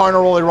buy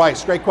carnaroli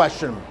rice? Great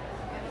question.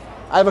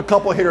 I have a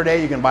couple here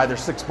today you can buy. They're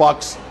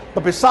 $6.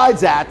 But besides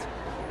that,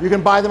 you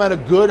can buy them at a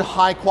good,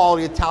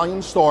 high-quality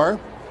Italian store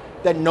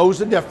that knows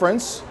the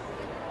difference.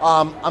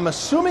 I'm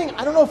assuming,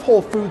 I don't know if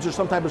Whole Foods or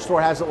some type of store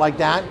has it like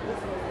that,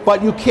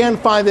 but you can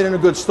find it in a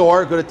good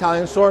store, a good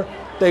Italian store.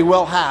 They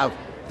will have.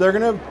 They're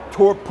going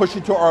to push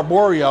you to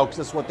arborio because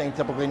that's what they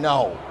typically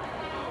know.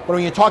 But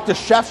when you talk to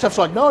chefs, chefs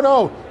are like,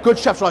 no. Good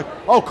chefs are like,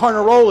 oh,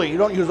 carnaroli, you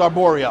don't use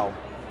arborio.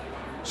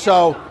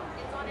 So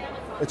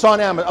it's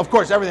on Amazon. Of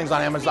course, everything's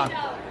on Amazon.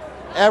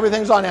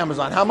 Everything's on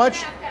Amazon. How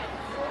much?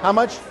 How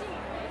much?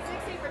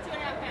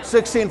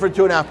 16 for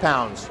 2.5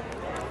 pounds.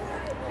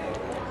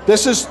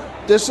 This is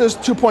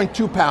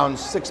 2.2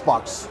 pounds,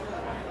 $6.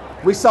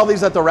 We sell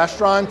these at the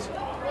restaurant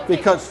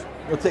because,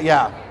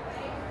 yeah.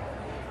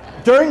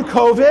 During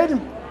COVID,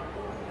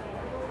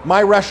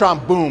 my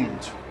restaurant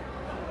boomed.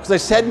 Because I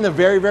said in the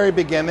very, very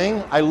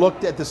beginning, I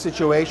looked at the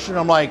situation,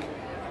 I'm like,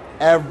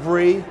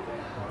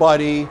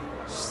 everybody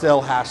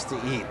still has to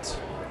eat.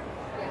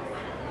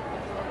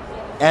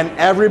 And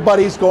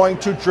everybody's going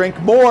to drink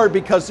more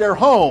because they're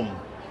home.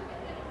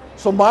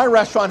 So my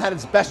restaurant had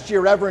its best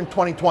year ever in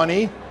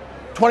 2020.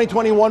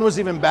 2021 was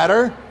even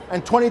better.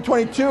 And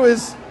 2022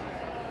 is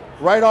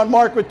right on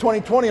mark with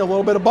 2020, a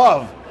little bit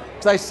above.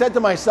 Because I said to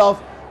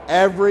myself,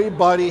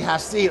 everybody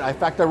has to eat. In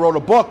fact, I wrote a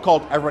book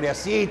called Everybody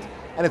Has to Eat,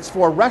 and it's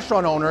for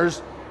restaurant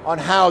owners on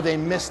how they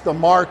missed the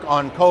mark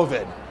on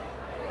COVID.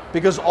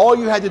 Because all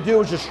you had to do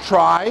was just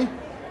try.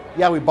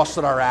 Yeah, we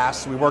busted our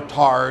ass. We worked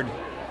hard.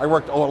 I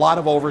worked a lot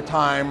of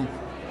overtime.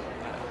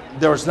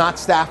 There was not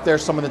staff there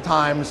some of the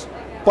times.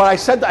 But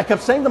I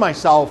kept saying to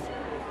myself,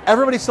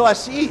 everybody still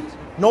has to eat.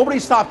 Nobody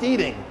stopped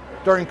eating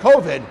during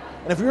COVID.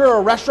 And if you're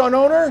a restaurant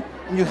owner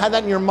and you had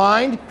that in your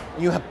mind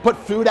and you have put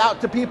food out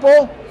to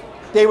people,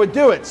 they would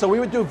do it. So we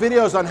would do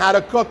videos on how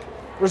to cook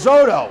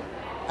risotto.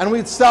 And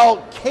we'd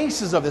sell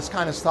cases of this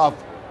kind of stuff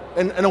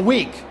in a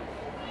week.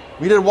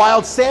 We did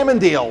wild salmon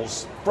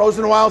deals,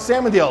 frozen wild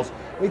salmon deals.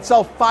 We'd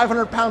sell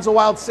 500 pounds of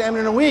wild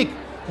salmon in a week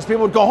because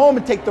people would go home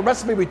and take the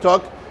recipe we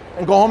took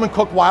and go home and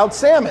cook wild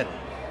salmon.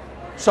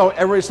 So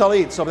everybody still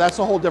eats. So that's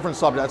a whole different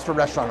subject. That's for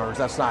restaurant owners.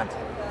 That's not a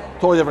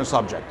totally different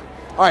subject.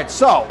 All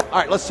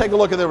right, let's take a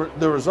look at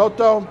the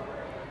risotto.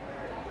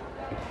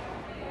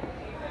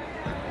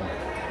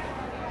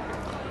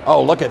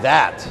 Oh, look at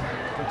that.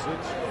 It's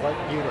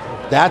quite beautiful.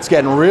 That's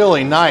getting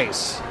really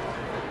nice.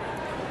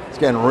 It's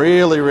getting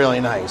really, really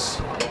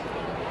nice.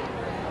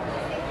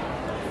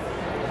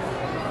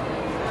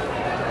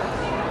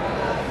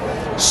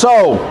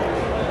 So,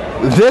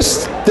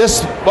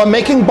 I'm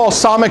making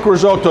balsamic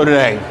risotto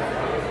today.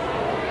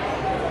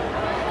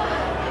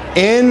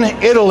 In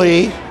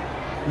Italy,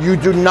 you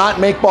do not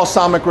make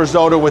balsamic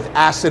risotto with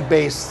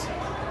acid-based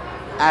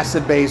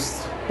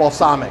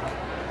balsamic.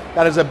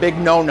 That is a big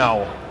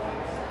no-no.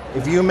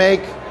 If you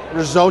make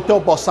risotto,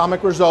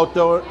 balsamic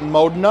risotto in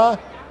Modena,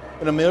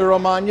 in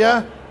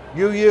Emilia-Romagna,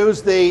 you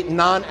use the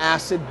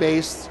non-acid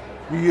based,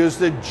 you use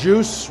the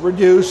juice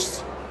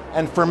reduced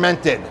and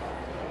fermented.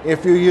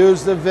 If you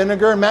use the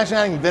vinegar, imagine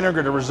adding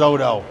vinegar to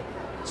risotto.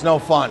 It's no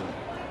fun.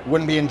 It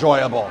wouldn't be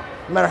enjoyable.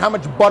 No matter how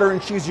much butter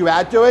and cheese you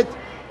add to it,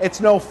 it's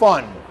no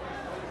fun.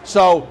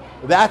 So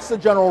that's the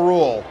general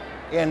rule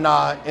in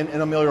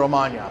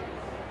Emilia-Romagna.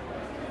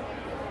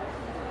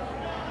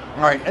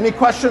 All right, any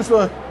questions?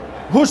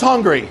 Who's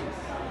hungry?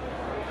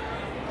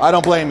 I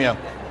don't blame you.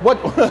 What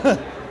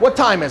what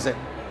time is it?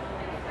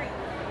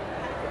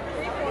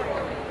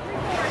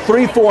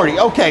 3:40.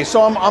 Okay,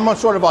 so I'm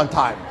sort of on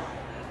time.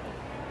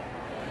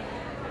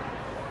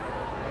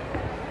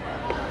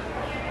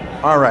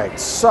 All right,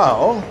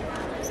 so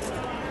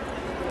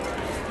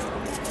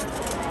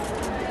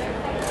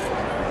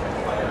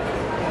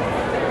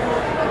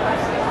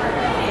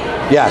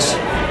yes.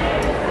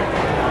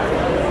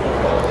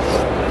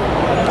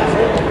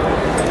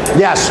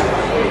 Yes.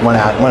 Want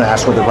to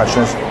ask what the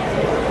question is?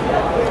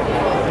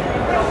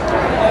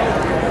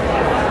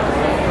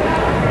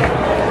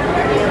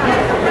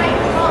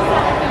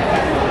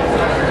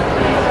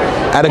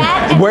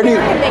 Where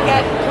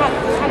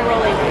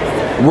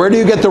do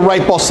you get the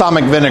right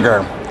balsamic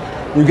vinegar?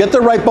 You get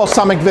the right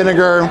balsamic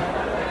vinegar.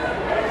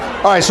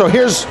 All right, so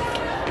here's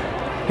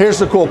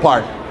the cool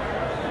part.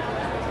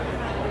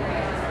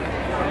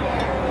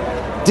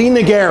 De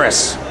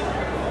Nigris.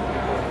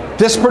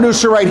 This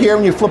producer right here,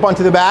 when you flip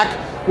onto the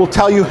back, will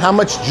tell you how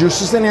much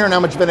juice is in here and how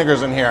much vinegar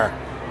is in here.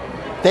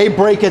 They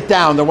break it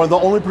down. They're one of the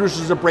only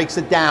producers that breaks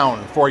it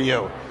down for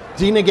you.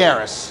 De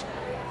Nigris.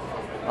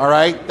 All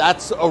right,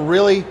 that's a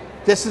really,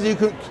 this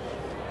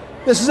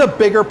is a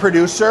bigger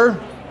producer,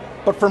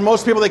 but for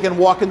most people, they can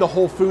walk into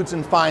Whole Foods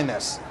and find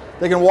this.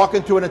 They can walk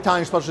into an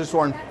Italian specialty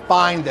store and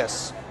find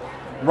this,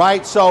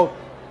 right? So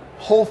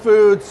Whole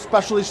Foods,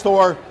 specialty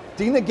store,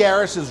 De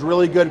Nigris is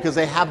really good because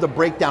they have the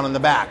breakdown in the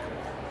back.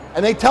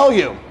 And they tell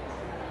you.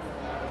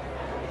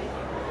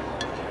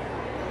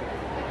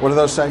 What do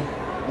those say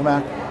in the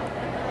back?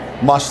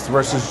 Must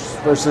versus.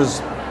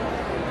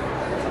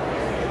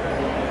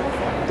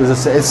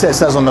 Does it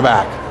says on the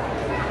back.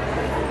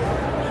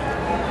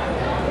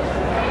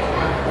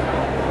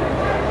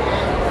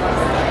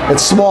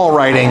 It's small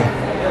writing.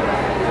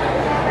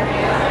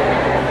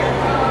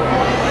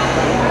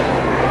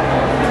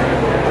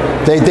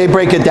 They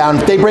break it down.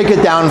 They break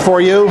it down for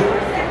you.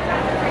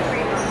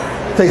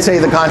 They say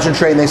the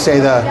concentrate and they say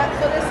the. Yep,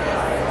 so this is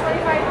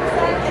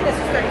 25% and this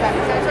is 35%.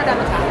 It's right down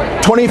the top.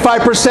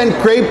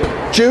 25% grape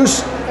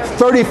juice,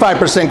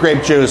 35%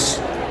 grape juice,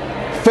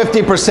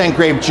 50%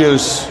 grape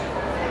juice.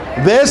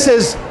 This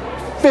is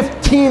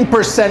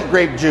 15%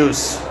 grape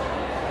juice.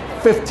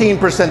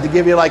 15% to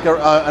give you like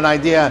an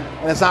idea,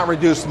 and it's not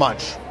reduced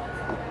much.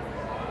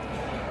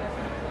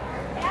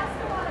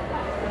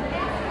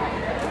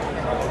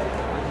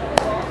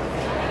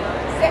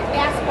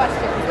 Ask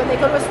questions. When they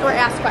go to a store,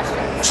 ask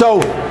questions.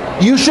 So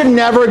you should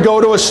never go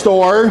to a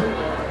store.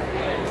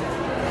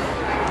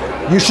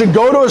 You should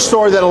go to a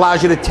store that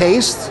allows you to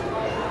taste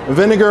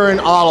vinegar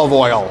and olive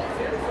oil.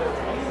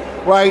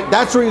 Right?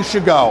 That's where you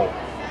should go.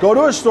 Go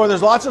to a store.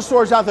 There's lots of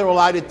stores out there that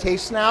allow you to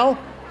taste now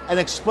and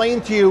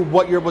explain to you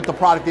what the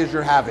product is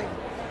you're having.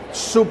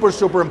 Super,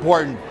 super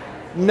important.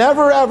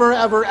 Never, ever,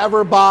 ever,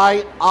 ever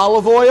buy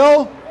olive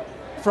oil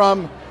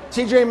from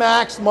TJ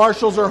Maxx,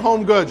 Marshalls, or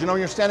Home Goods. You know,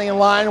 when you're standing in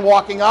line,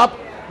 walking up,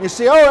 you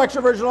see, oh,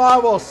 extra virgin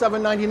olive oil,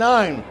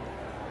 $7.99.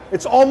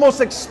 It's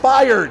almost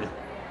expired.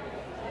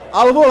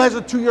 Olive oil has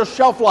a 2-year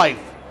shelf life.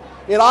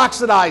 It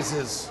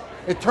oxidizes.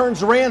 It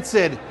turns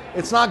rancid.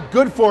 It's not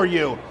good for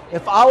you.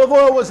 If olive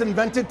oil was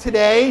invented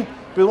today, it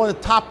would be one of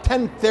the top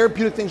 10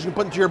 therapeutic things you can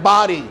put into your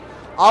body.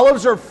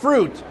 Olives are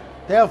fruit.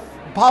 They have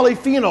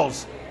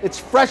polyphenols. It's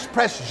fresh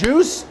pressed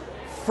juice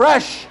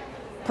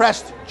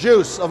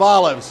of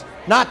olives.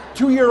 Not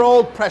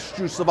 2-year-old pressed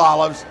juice of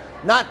olives,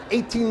 not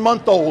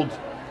 18-month-old.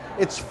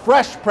 It's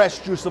fresh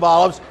pressed juice of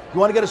olives. You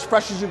want to get as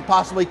fresh as you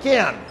possibly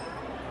can.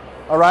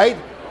 All right?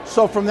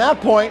 So from that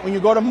point, when you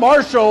go to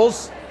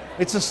Marshall's,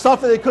 it's the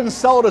stuff that they couldn't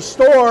sell at a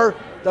store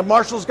that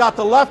Marshall's got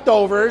the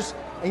leftovers,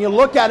 and you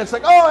look at it, it's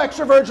like, oh,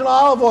 extra virgin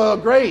olive oil,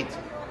 great.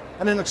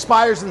 And it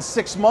expires in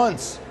 6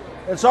 months.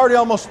 It's already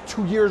almost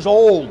 2 years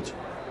old.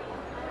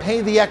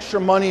 Pay the extra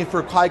money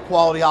for high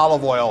quality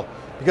olive oil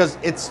because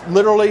it's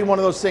literally one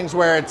of those things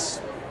where it's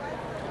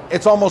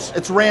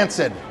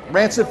rancid.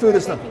 Rancid food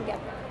is nothing.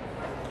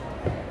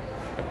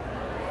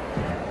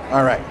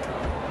 All right.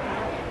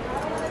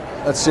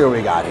 Let's see what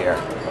we got here.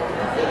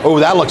 Oh,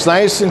 that looks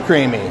nice and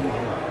creamy.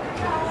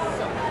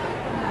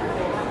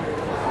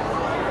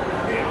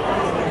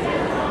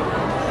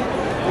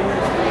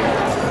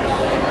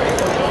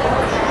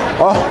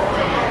 Oh.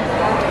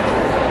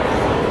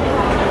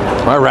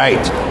 All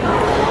right.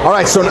 All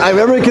right, so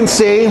everybody can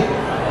see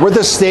we're at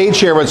the stage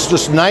here where it's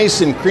just nice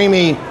and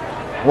creamy.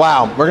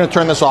 Wow, we're going to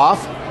turn this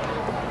off.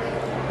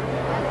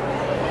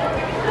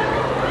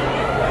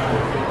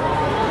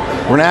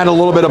 We're going to add a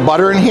little bit of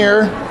butter in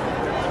here.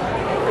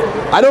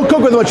 I don't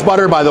cook with much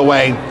butter, by the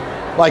way.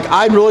 Like,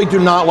 I really do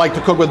not like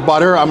to cook with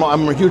butter. I'm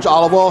a huge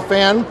olive oil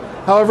fan.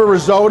 However,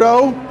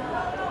 risotto,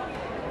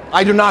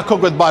 I do not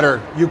cook with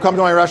butter. You come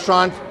to my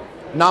restaurant,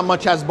 not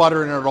much has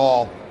butter in it at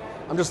all.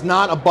 I'm just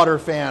not a butter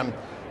fan.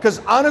 Because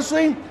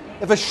honestly,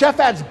 if a chef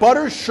adds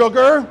butter,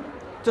 sugar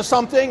to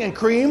something and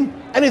cream,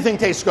 anything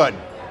tastes good.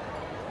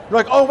 You're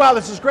like, oh wow,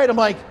 this is great. I'm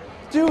like,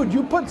 dude,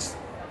 you put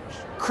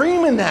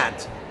cream in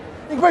that.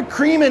 You can put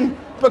cream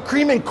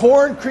in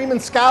corn, cream in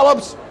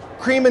scallops,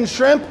 cream in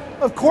shrimp.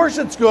 Of course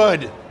it's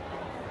good.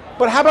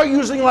 But how about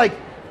using like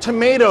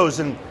tomatoes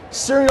and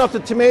searing off the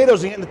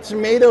tomatoes and getting the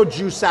tomato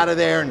juice out of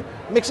there and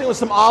mixing it with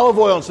some olive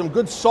oil and some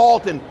good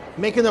salt and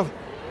making the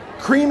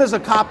cream is a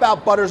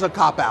cop-out, butter is a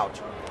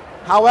cop-out.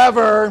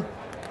 However,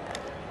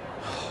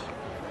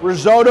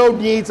 risotto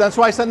needs, that's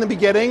why I said in the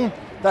beginning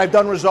that I've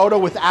done risotto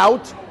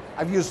without.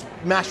 I've used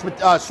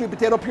sweet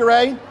potato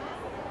puree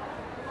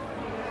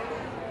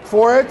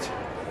for it,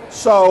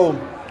 so,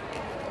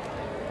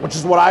 which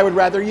is what I would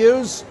rather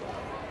use.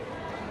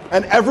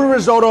 And every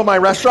risotto in my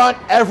restaurant,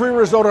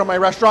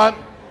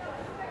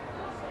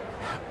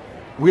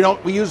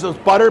 we use those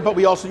butter, but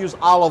we also use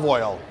olive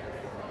oil.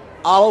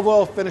 Olive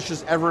oil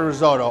finishes every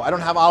risotto. I don't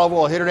have olive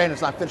oil here today, and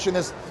it's not finishing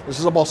this. This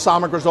is a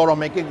balsamic risotto,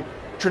 making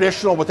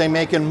traditional what they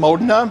make in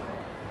Modena.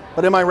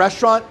 But in my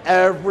restaurant,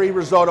 every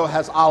risotto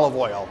has olive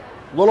oil.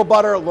 A little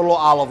butter, a little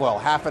olive oil,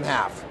 half and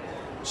half.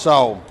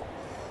 So,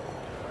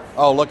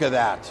 oh, look at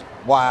that.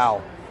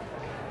 Wow.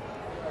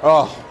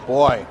 Oh,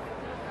 boy.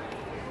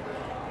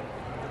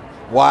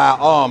 Wow,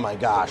 oh my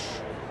gosh.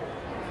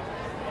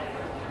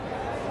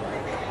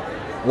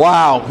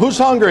 Wow, who's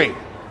hungry?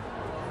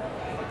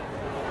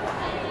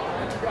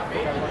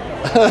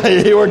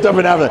 You worked up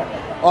and down.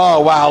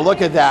 Oh, wow,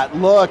 look at that,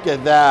 look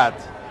at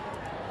that.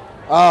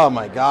 Oh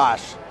my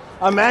gosh.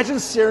 Imagine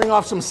searing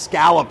off some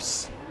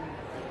scallops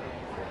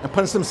and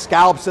putting some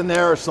scallops in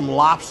there or some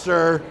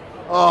lobster.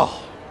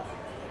 Oh,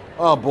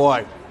 oh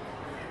boy.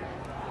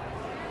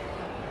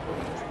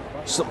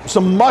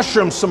 Some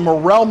mushrooms, some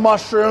morel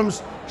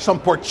mushrooms, some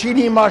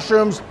porcini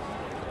mushrooms.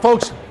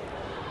 Folks,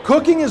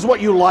 cooking is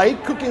what you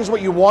like. Cooking is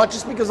what you want.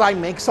 Just because I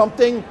make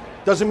something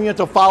doesn't mean you have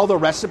to follow the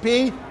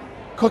recipe.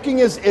 Cooking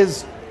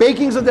is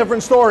baking's a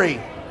different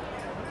story.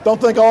 Don't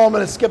think, oh, I'm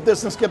going to skip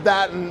this and skip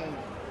that.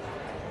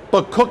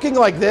 But cooking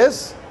like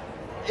this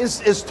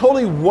is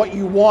totally what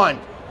you want.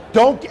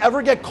 Don't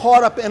ever get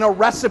caught up in a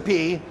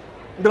recipe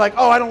and be like,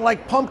 oh, I don't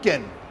like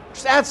pumpkin.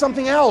 Just add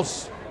something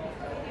else.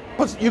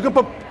 You can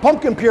put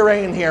pumpkin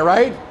puree in here,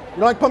 right? You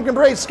don't like pumpkin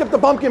puree? Skip the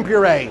pumpkin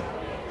puree.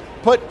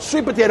 Put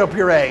sweet potato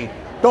puree.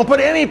 Don't put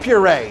any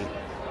puree.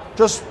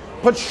 Just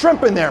put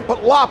shrimp in there.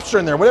 Put lobster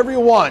in there. Whatever you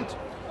want.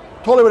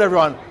 Totally whatever you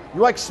want.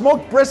 You like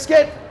smoked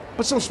brisket?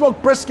 Put some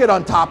smoked brisket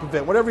on top of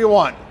it. Whatever you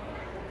want.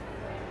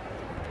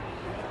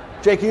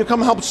 Jay, can you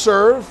come help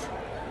serve?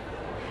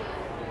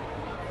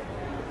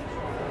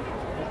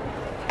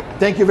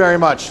 Thank you very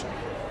much.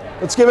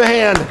 Let's give a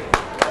hand.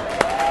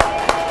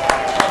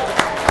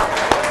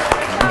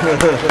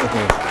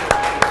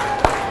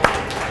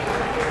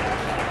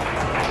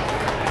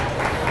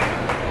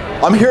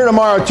 I'm here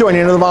tomorrow too. I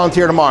need another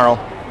volunteer tomorrow.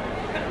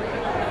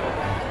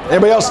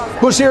 Anybody else?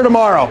 Who's here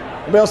tomorrow?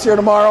 Anybody else here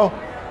tomorrow?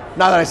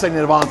 Now that I said I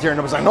need a volunteer,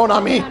 nobody's like, no,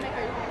 not me.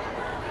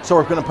 So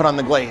we're going to put on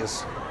the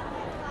glaze.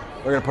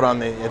 We're going to put on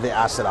the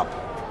acid up.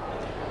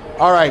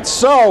 All right,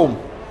 so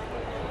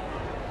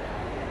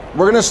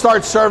we're going to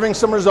start serving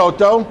some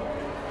risotto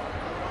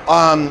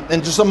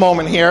in just a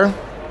moment here.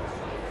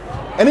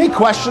 Any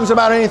questions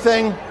about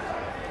anything?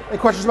 Any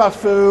questions about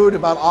food,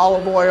 about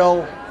olive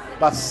oil,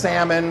 about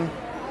salmon?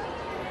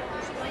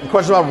 Any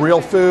questions about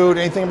real food?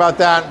 Anything about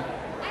that?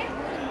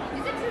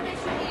 Is it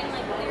traditionally in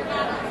like clear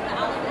bottles, the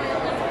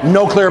olive oil?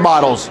 No clear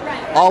bottles.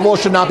 Olive oil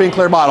should not be in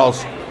clear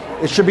bottles.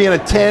 It should be in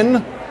a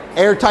tin,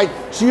 airtight.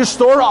 So you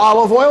store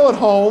olive oil at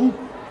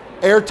home,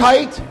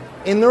 airtight,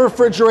 in the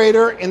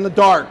refrigerator, in the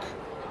dark.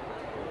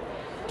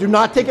 Do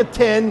not take a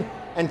tin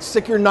and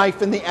stick your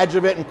knife in the edge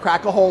of it and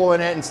crack a hole in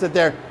it and sit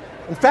there.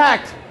 In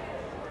fact,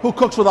 who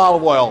cooks with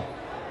olive oil?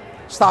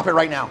 Stop it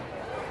right now.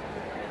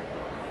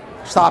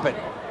 Stop it.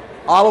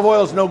 Olive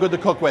oil is no good to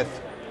cook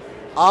with.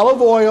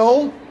 Olive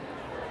oil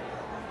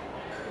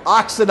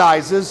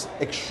oxidizes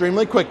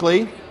extremely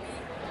quickly.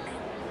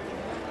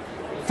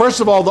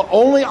 First of all, the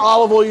only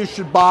olive oil you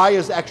should buy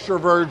is extra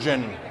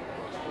virgin.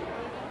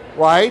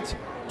 Right?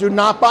 Do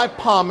not buy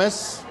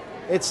pumice.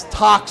 It's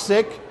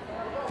toxic.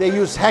 They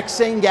use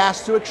hexane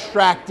gas to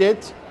extract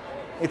it.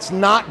 It's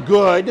not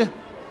good.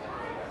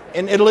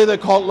 In Italy, they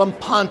call it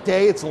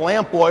lampante. It's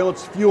lamp oil.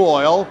 It's fuel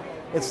oil.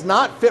 It's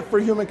not fit for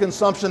human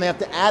consumption. They have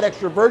to add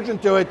extra virgin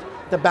to it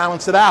to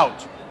balance it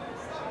out.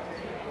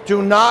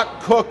 Do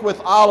not cook with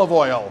olive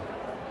oil.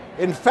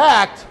 In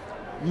fact,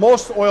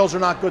 most oils are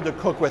not good to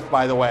cook with,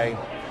 by the way,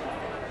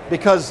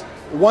 because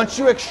once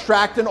you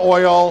extract an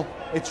oil,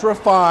 it's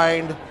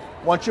refined.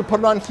 Once you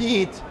put it on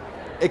heat,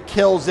 it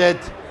kills it.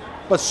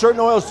 But certain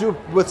oils do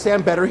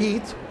withstand better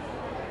heat,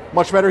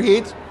 much better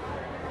heat,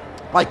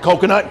 like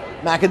coconut,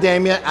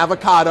 macadamia,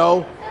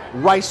 avocado,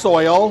 rice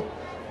oil.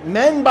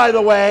 Men, by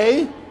the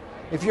way,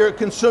 if you're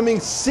consuming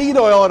seed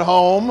oil at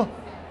home,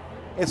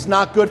 it's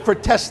not good for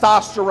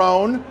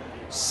testosterone.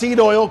 Seed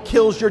oil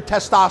kills your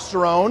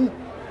testosterone.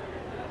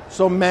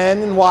 So men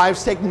and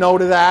wives, take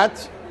note of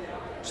that.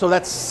 So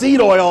that's seed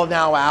oil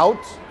now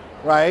out,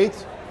 right?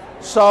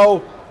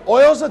 So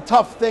oil's a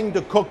tough thing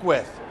to cook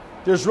with.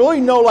 There's really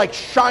no like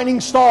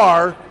shining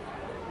star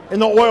in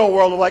the oil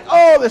world of like,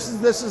 oh, this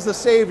is the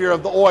savior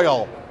of the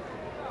oil.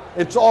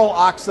 It's all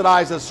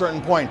oxidized at a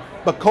certain point.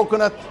 But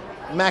coconut,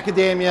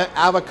 macadamia,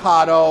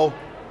 avocado,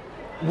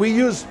 we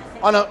use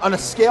on a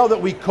scale that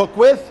we cook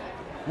with,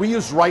 We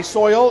use rice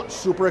oil,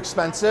 super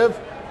expensive,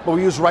 but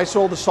we use rice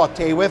oil to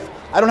saute with.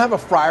 I don't have a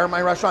fryer in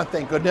my restaurant,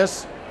 thank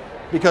goodness,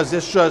 because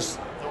it's just,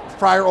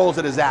 fryer oil is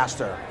a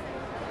disaster.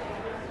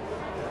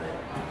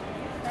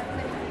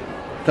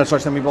 Can I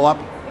start sending people up?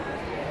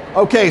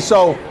 Okay,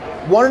 so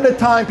one at a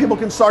time, people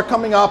can start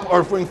coming up,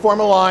 or if we can form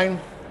a line.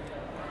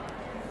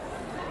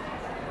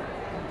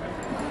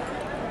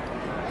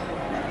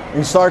 You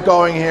can start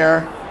going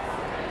here.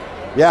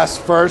 Yes,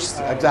 first,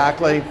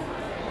 exactly.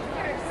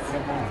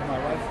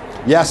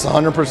 Yes,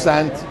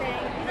 100%. You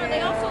know,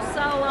 they also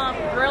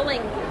sell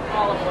grilling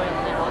olive oil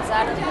now. Is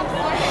that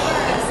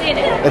I've seen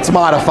it. It's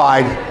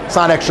modified. It's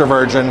not extra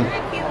virgin.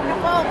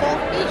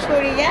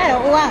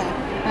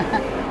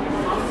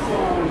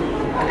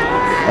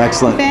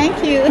 Excellent.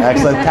 Thank you.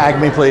 Excellent.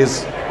 Tag me,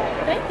 please.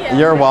 Thank you.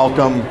 You're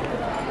welcome.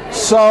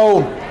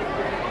 So,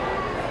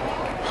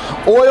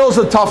 oil's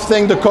a tough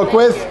thing to cook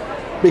with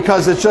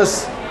because it's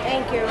just,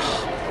 Thank you.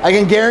 I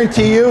can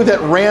guarantee you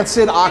that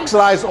rancid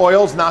oxidized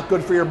oil is not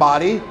good for your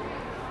body.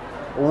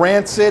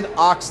 Rancid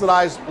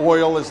oxidized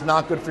oil is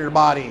not good for your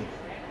body.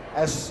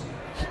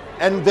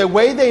 And the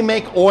way they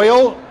make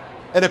oil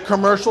in a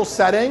commercial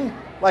setting,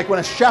 like when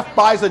a chef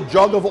buys a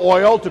jug of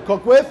oil to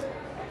cook with,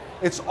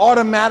 it's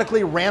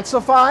automatically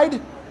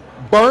rancified,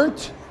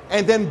 burnt,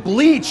 and then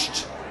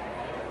bleached.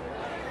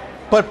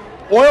 But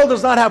oil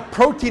does not have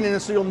protein in it,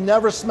 so you'll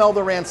never smell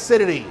the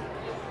rancidity.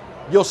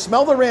 You'll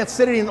smell the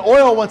rancidity in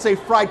oil once they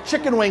fried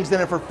chicken wings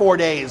in it for 4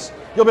 days.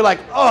 You'll be like,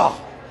 oh,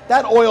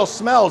 that oil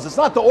smells. It's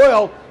not the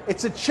oil,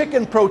 it's a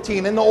chicken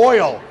protein in the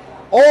oil.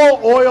 All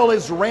oil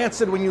is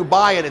rancid when you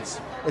buy it.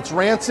 It's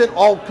rancid,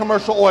 all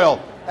commercial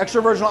oil. Extra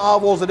virgin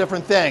olive oil is a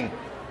different thing.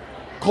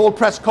 Cold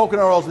pressed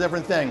coconut oil is a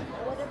different thing.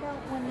 What about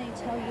when they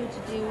tell you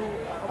to do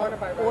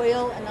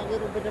oil and a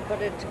little bit of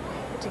butter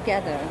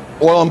together?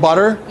 Oil and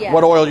butter? Yeah.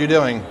 What oil are you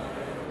doing?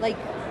 Like,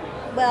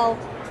 well,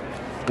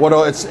 What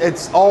oil?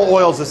 It's all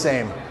oil's the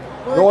same.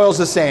 The oil's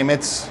the same.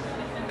 It's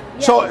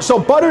so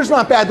butter's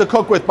not bad to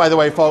cook with, by the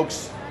way,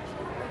 folks.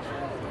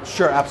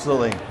 Sure,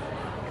 absolutely.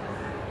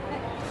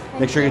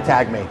 Make sure you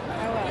tag me.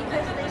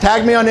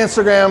 Tag me on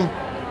Instagram.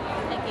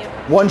 Thank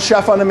you. One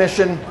Chef on a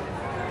Mission.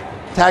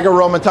 Tag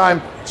Aroma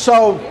Time.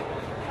 So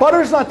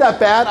butter's not that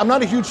bad. I'm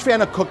not a huge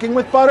fan of cooking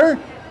with butter,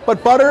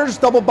 but butter's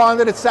double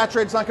bonded, it's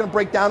saturated, it's not going to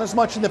break down as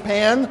much in the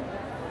pan.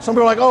 Some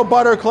people are like, oh,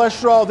 butter,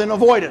 cholesterol, then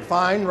avoid it.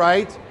 Fine,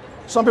 right?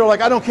 Some people are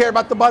like, I don't care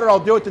about the butter, I'll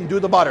do it, then do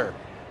the butter.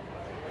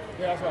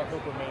 Yeah, that's what I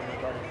cook with mainly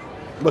butter.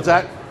 What's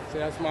that? So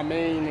that's my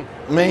main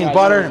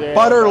Butter. use, yeah.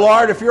 Butter,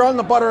 lard. If you're on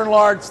the butter and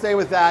lard, stay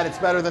with that. It's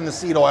better than the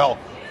seed oil.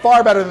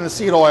 Far better than the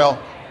seed oil.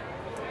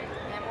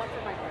 And one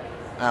for my brother.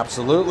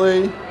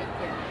 Absolutely.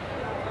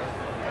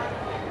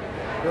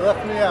 You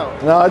left me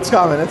out. No, it's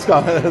coming. It's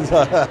coming. All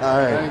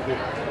right. Thank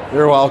you.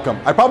 You're welcome.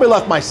 I probably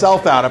left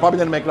myself out. I probably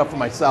didn't make it up for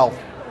myself.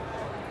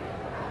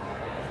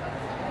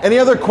 Any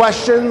other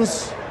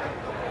questions?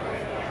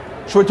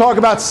 Should we talk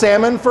about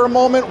salmon for a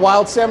moment?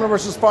 Wild salmon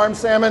versus farm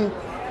salmon?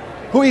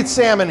 Who eats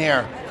salmon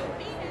here?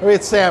 Who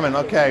eats salmon?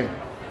 Okay.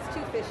 it's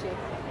too fishy.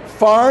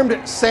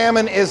 Farmed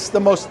salmon is the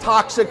most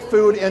toxic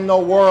food in the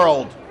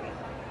world.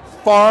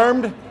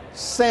 Farmed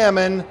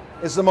salmon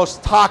is the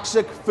most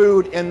toxic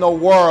food in the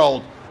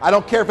world. I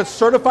don't care if it's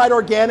certified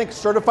organic,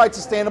 certified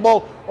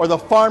sustainable, or the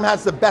farm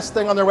has the best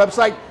thing on their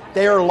website.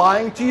 They are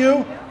lying to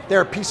you.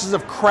 They're pieces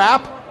of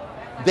crap.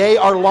 They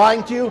are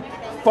lying to you.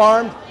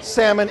 Farmed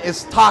salmon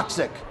is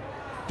toxic.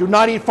 Do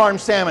not eat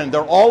farmed salmon.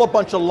 They're all a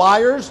bunch of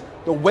liars.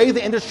 The way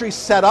the industry's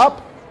set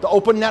up, the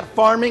open net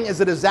farming is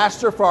a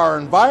disaster for our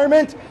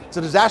environment. It's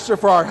a disaster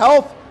for our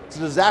health. It's a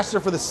disaster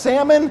for the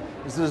salmon.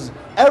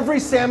 Every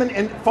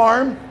salmon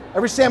farm,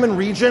 every salmon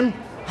region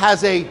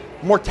has a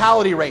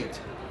mortality rate.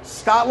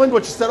 Scotland,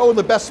 which said, oh,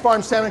 the best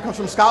farmed salmon comes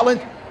from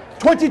Scotland,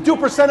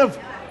 22% of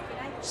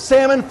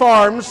salmon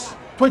farms,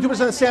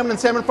 22% of salmon and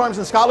salmon farms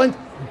in Scotland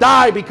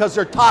die because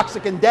they're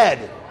toxic and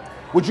dead.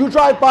 Would you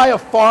drive by a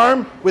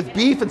farm with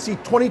beef and see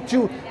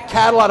 22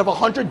 cattle out of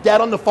 100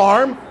 dead on the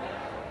farm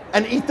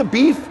and eat the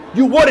beef?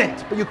 You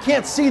wouldn't, but you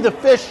can't see the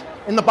fish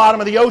in the bottom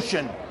of the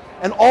ocean.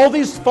 And all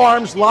these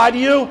farms lie to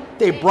you.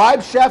 They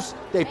bribe chefs,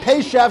 they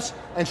pay chefs,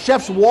 and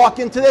chefs walk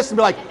into this and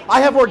be like,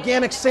 I have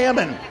organic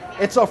salmon.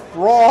 It's a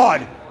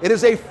fraud. It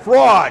is a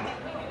fraud.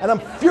 And I'm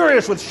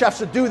furious with chefs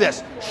that do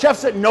this.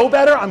 Chefs that know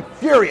better, I'm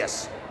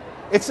furious.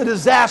 It's a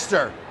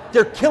disaster.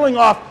 They're killing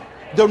off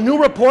the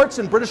new reports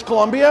in British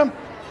Columbia.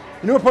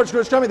 The new reports in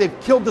British Columbia, they've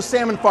killed the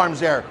salmon farms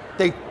there.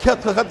 They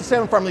cut the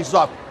salmon farm leases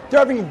off. They're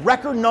having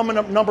record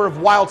number of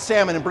wild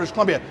salmon in British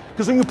Columbia.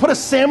 Because when you put a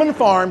salmon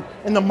farm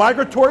in the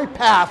migratory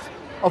path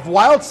of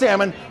wild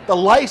salmon, the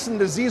lice and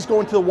disease go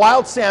into the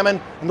wild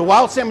salmon, and the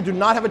wild salmon do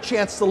not have a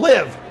chance to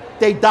live.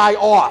 They die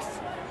off.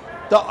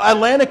 The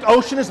Atlantic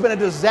Ocean has been a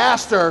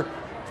disaster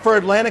for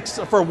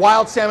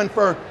wild salmon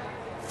for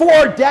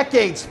 4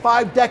 decades,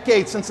 5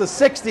 decades, since the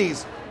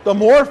 60s. The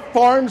more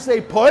farms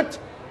they put,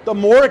 the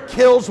more it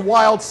kills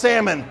wild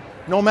salmon.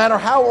 No matter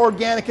how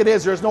organic it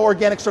is, there's no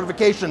organic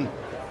certification.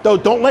 Though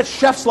don't let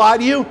chefs lie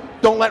to you,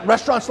 don't let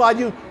restaurants lie to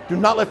you, do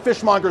not let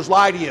fishmongers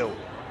lie to you.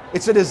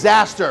 It's a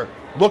disaster.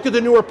 Look at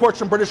the new reports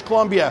from British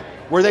Columbia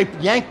where they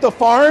yank the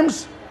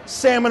farms,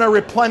 salmon are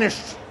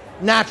replenished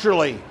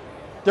naturally.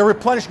 They're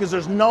replenished because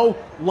there's no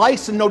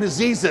lice and no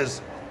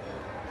diseases.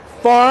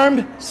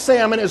 Farmed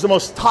salmon is the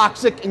most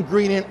toxic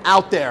ingredient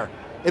out there.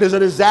 It is a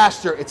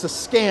disaster. It's a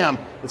scam.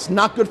 It's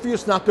not good for you.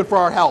 It's not good for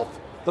our health.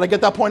 Did I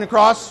get that point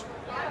across?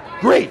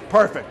 Great.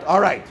 Perfect. All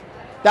right.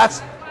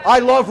 I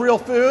love real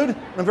food.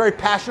 I'm very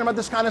passionate about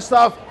this kind of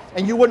stuff.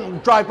 And you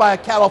wouldn't drive by a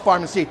cattle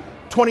farm and see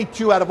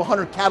 22 out of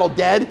 100 cattle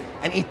dead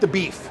and eat the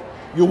beef.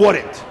 You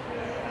wouldn't.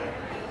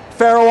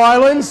 Faroe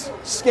Islands,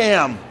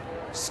 scam.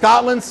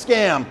 Scotland,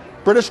 scam.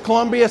 British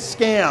Columbia,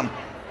 scam.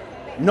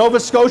 Nova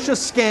Scotia,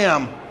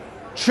 scam.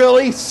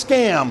 Chile,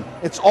 scam.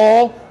 It's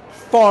all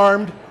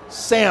farmed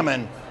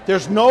salmon.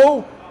 There's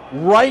no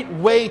right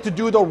way to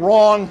do the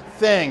wrong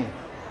thing.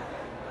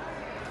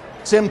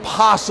 It's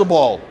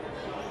impossible.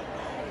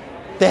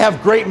 They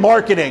have great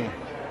marketing,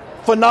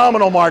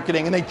 phenomenal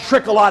marketing, and they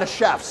trick a lot of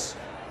chefs.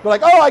 They're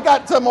like, oh, I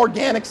got some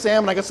organic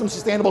salmon, I got some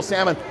sustainable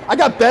salmon. I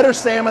got better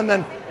salmon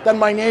than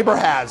my neighbor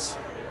has.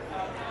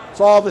 It's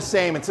all the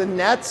same. It's in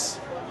nets.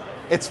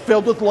 It's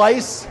filled with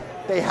lice.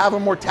 They have a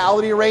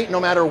mortality rate no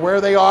matter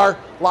where they are.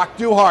 Loch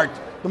Duhart,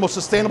 the most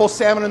sustainable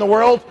salmon in the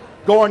world.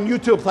 Go on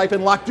YouTube, type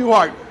in Loch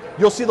Duhart.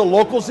 You'll see the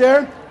locals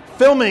there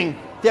filming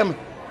them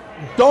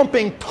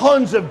dumping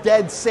tons of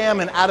dead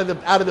salmon out of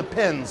the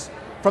pens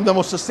from the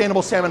most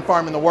sustainable salmon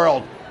farm in the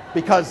world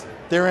because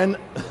they're in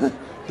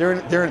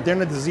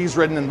a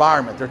disease-ridden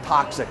environment. They're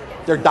toxic.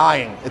 They're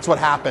dying. It's what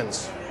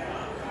happens.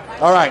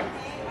 All right.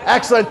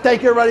 Excellent.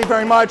 Thank you, everybody,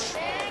 very much.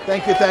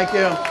 Thank you. Thank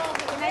you.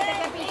 Can I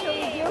take a picture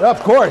with you? Of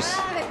course.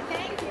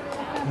 Thank you.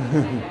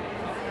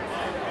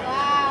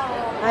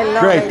 Wow. I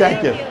love Great. it.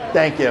 Thank you.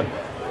 Thank you.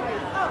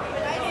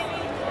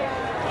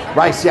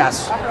 Rice,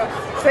 yes.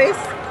 Face?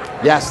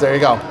 Yes, there you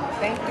go.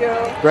 Thank you.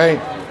 Great.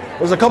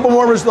 There's a little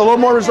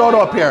more risotto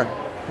up here.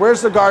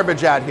 Where's the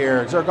garbage at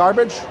here? Is there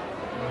garbage?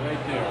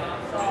 Right there.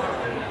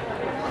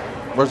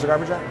 Where's the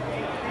garbage at?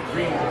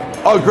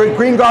 Oh,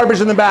 green garbage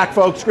in the back,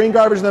 folks. Green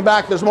garbage in the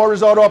back. There's more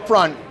risotto up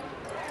front.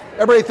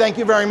 Everybody, thank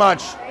you very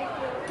much.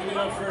 Give it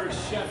up for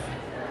Chef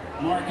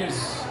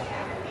Marcus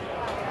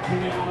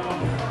Guiliano.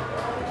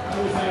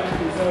 How was that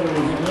risotto?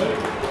 Was it good?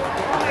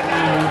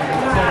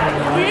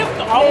 Do we have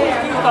to always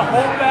use the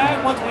whole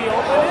bag once we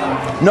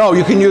open it? No,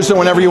 you can use it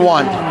whenever you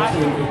want. Seal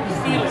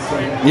it,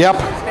 right? Yep.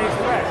 Stays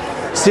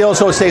fresh. Seal it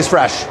so it stays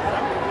fresh.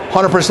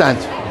 100%.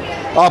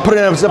 Put it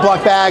in a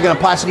Ziploc bag and a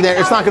plastic container.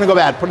 It's not going to go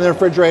bad. Put it in the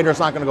refrigerator. It's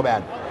not going to go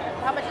bad.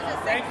 How much is this?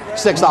 Thank you.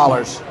 $6. I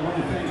want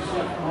to thank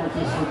Chef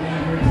Marcus for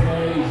being here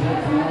today. He's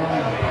here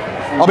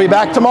tomorrow. I'll be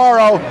back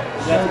tomorrow.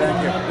 Thank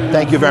you.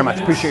 Thank you very much.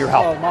 Appreciate your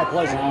help. My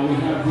pleasure. We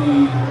have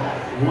the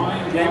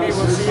wine. Jamie,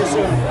 we'll see you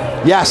soon.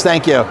 Yes,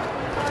 thank you.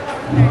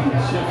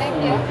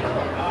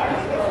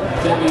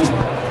 Debbie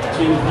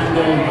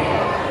Gianfrendo,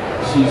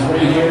 she's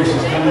right here.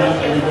 She's coming up.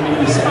 Everybody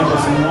going to sample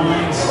some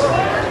wines.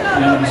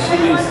 And she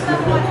is the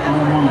cook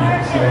on wine.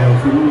 So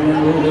if you want to learn a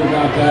little bit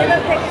about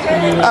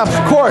that, Of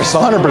course,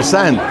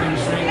 100%.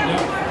 things straightened up.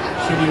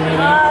 She'll be right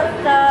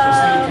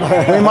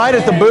out. We might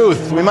at the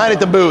booth. We might at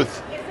the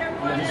booth.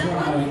 I just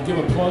want to give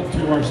a plug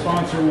to our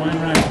sponsor,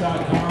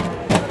 winerack.com.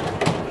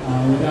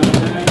 Without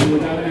that,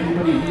 without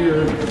anybody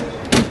here,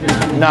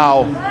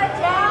 No.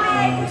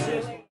 so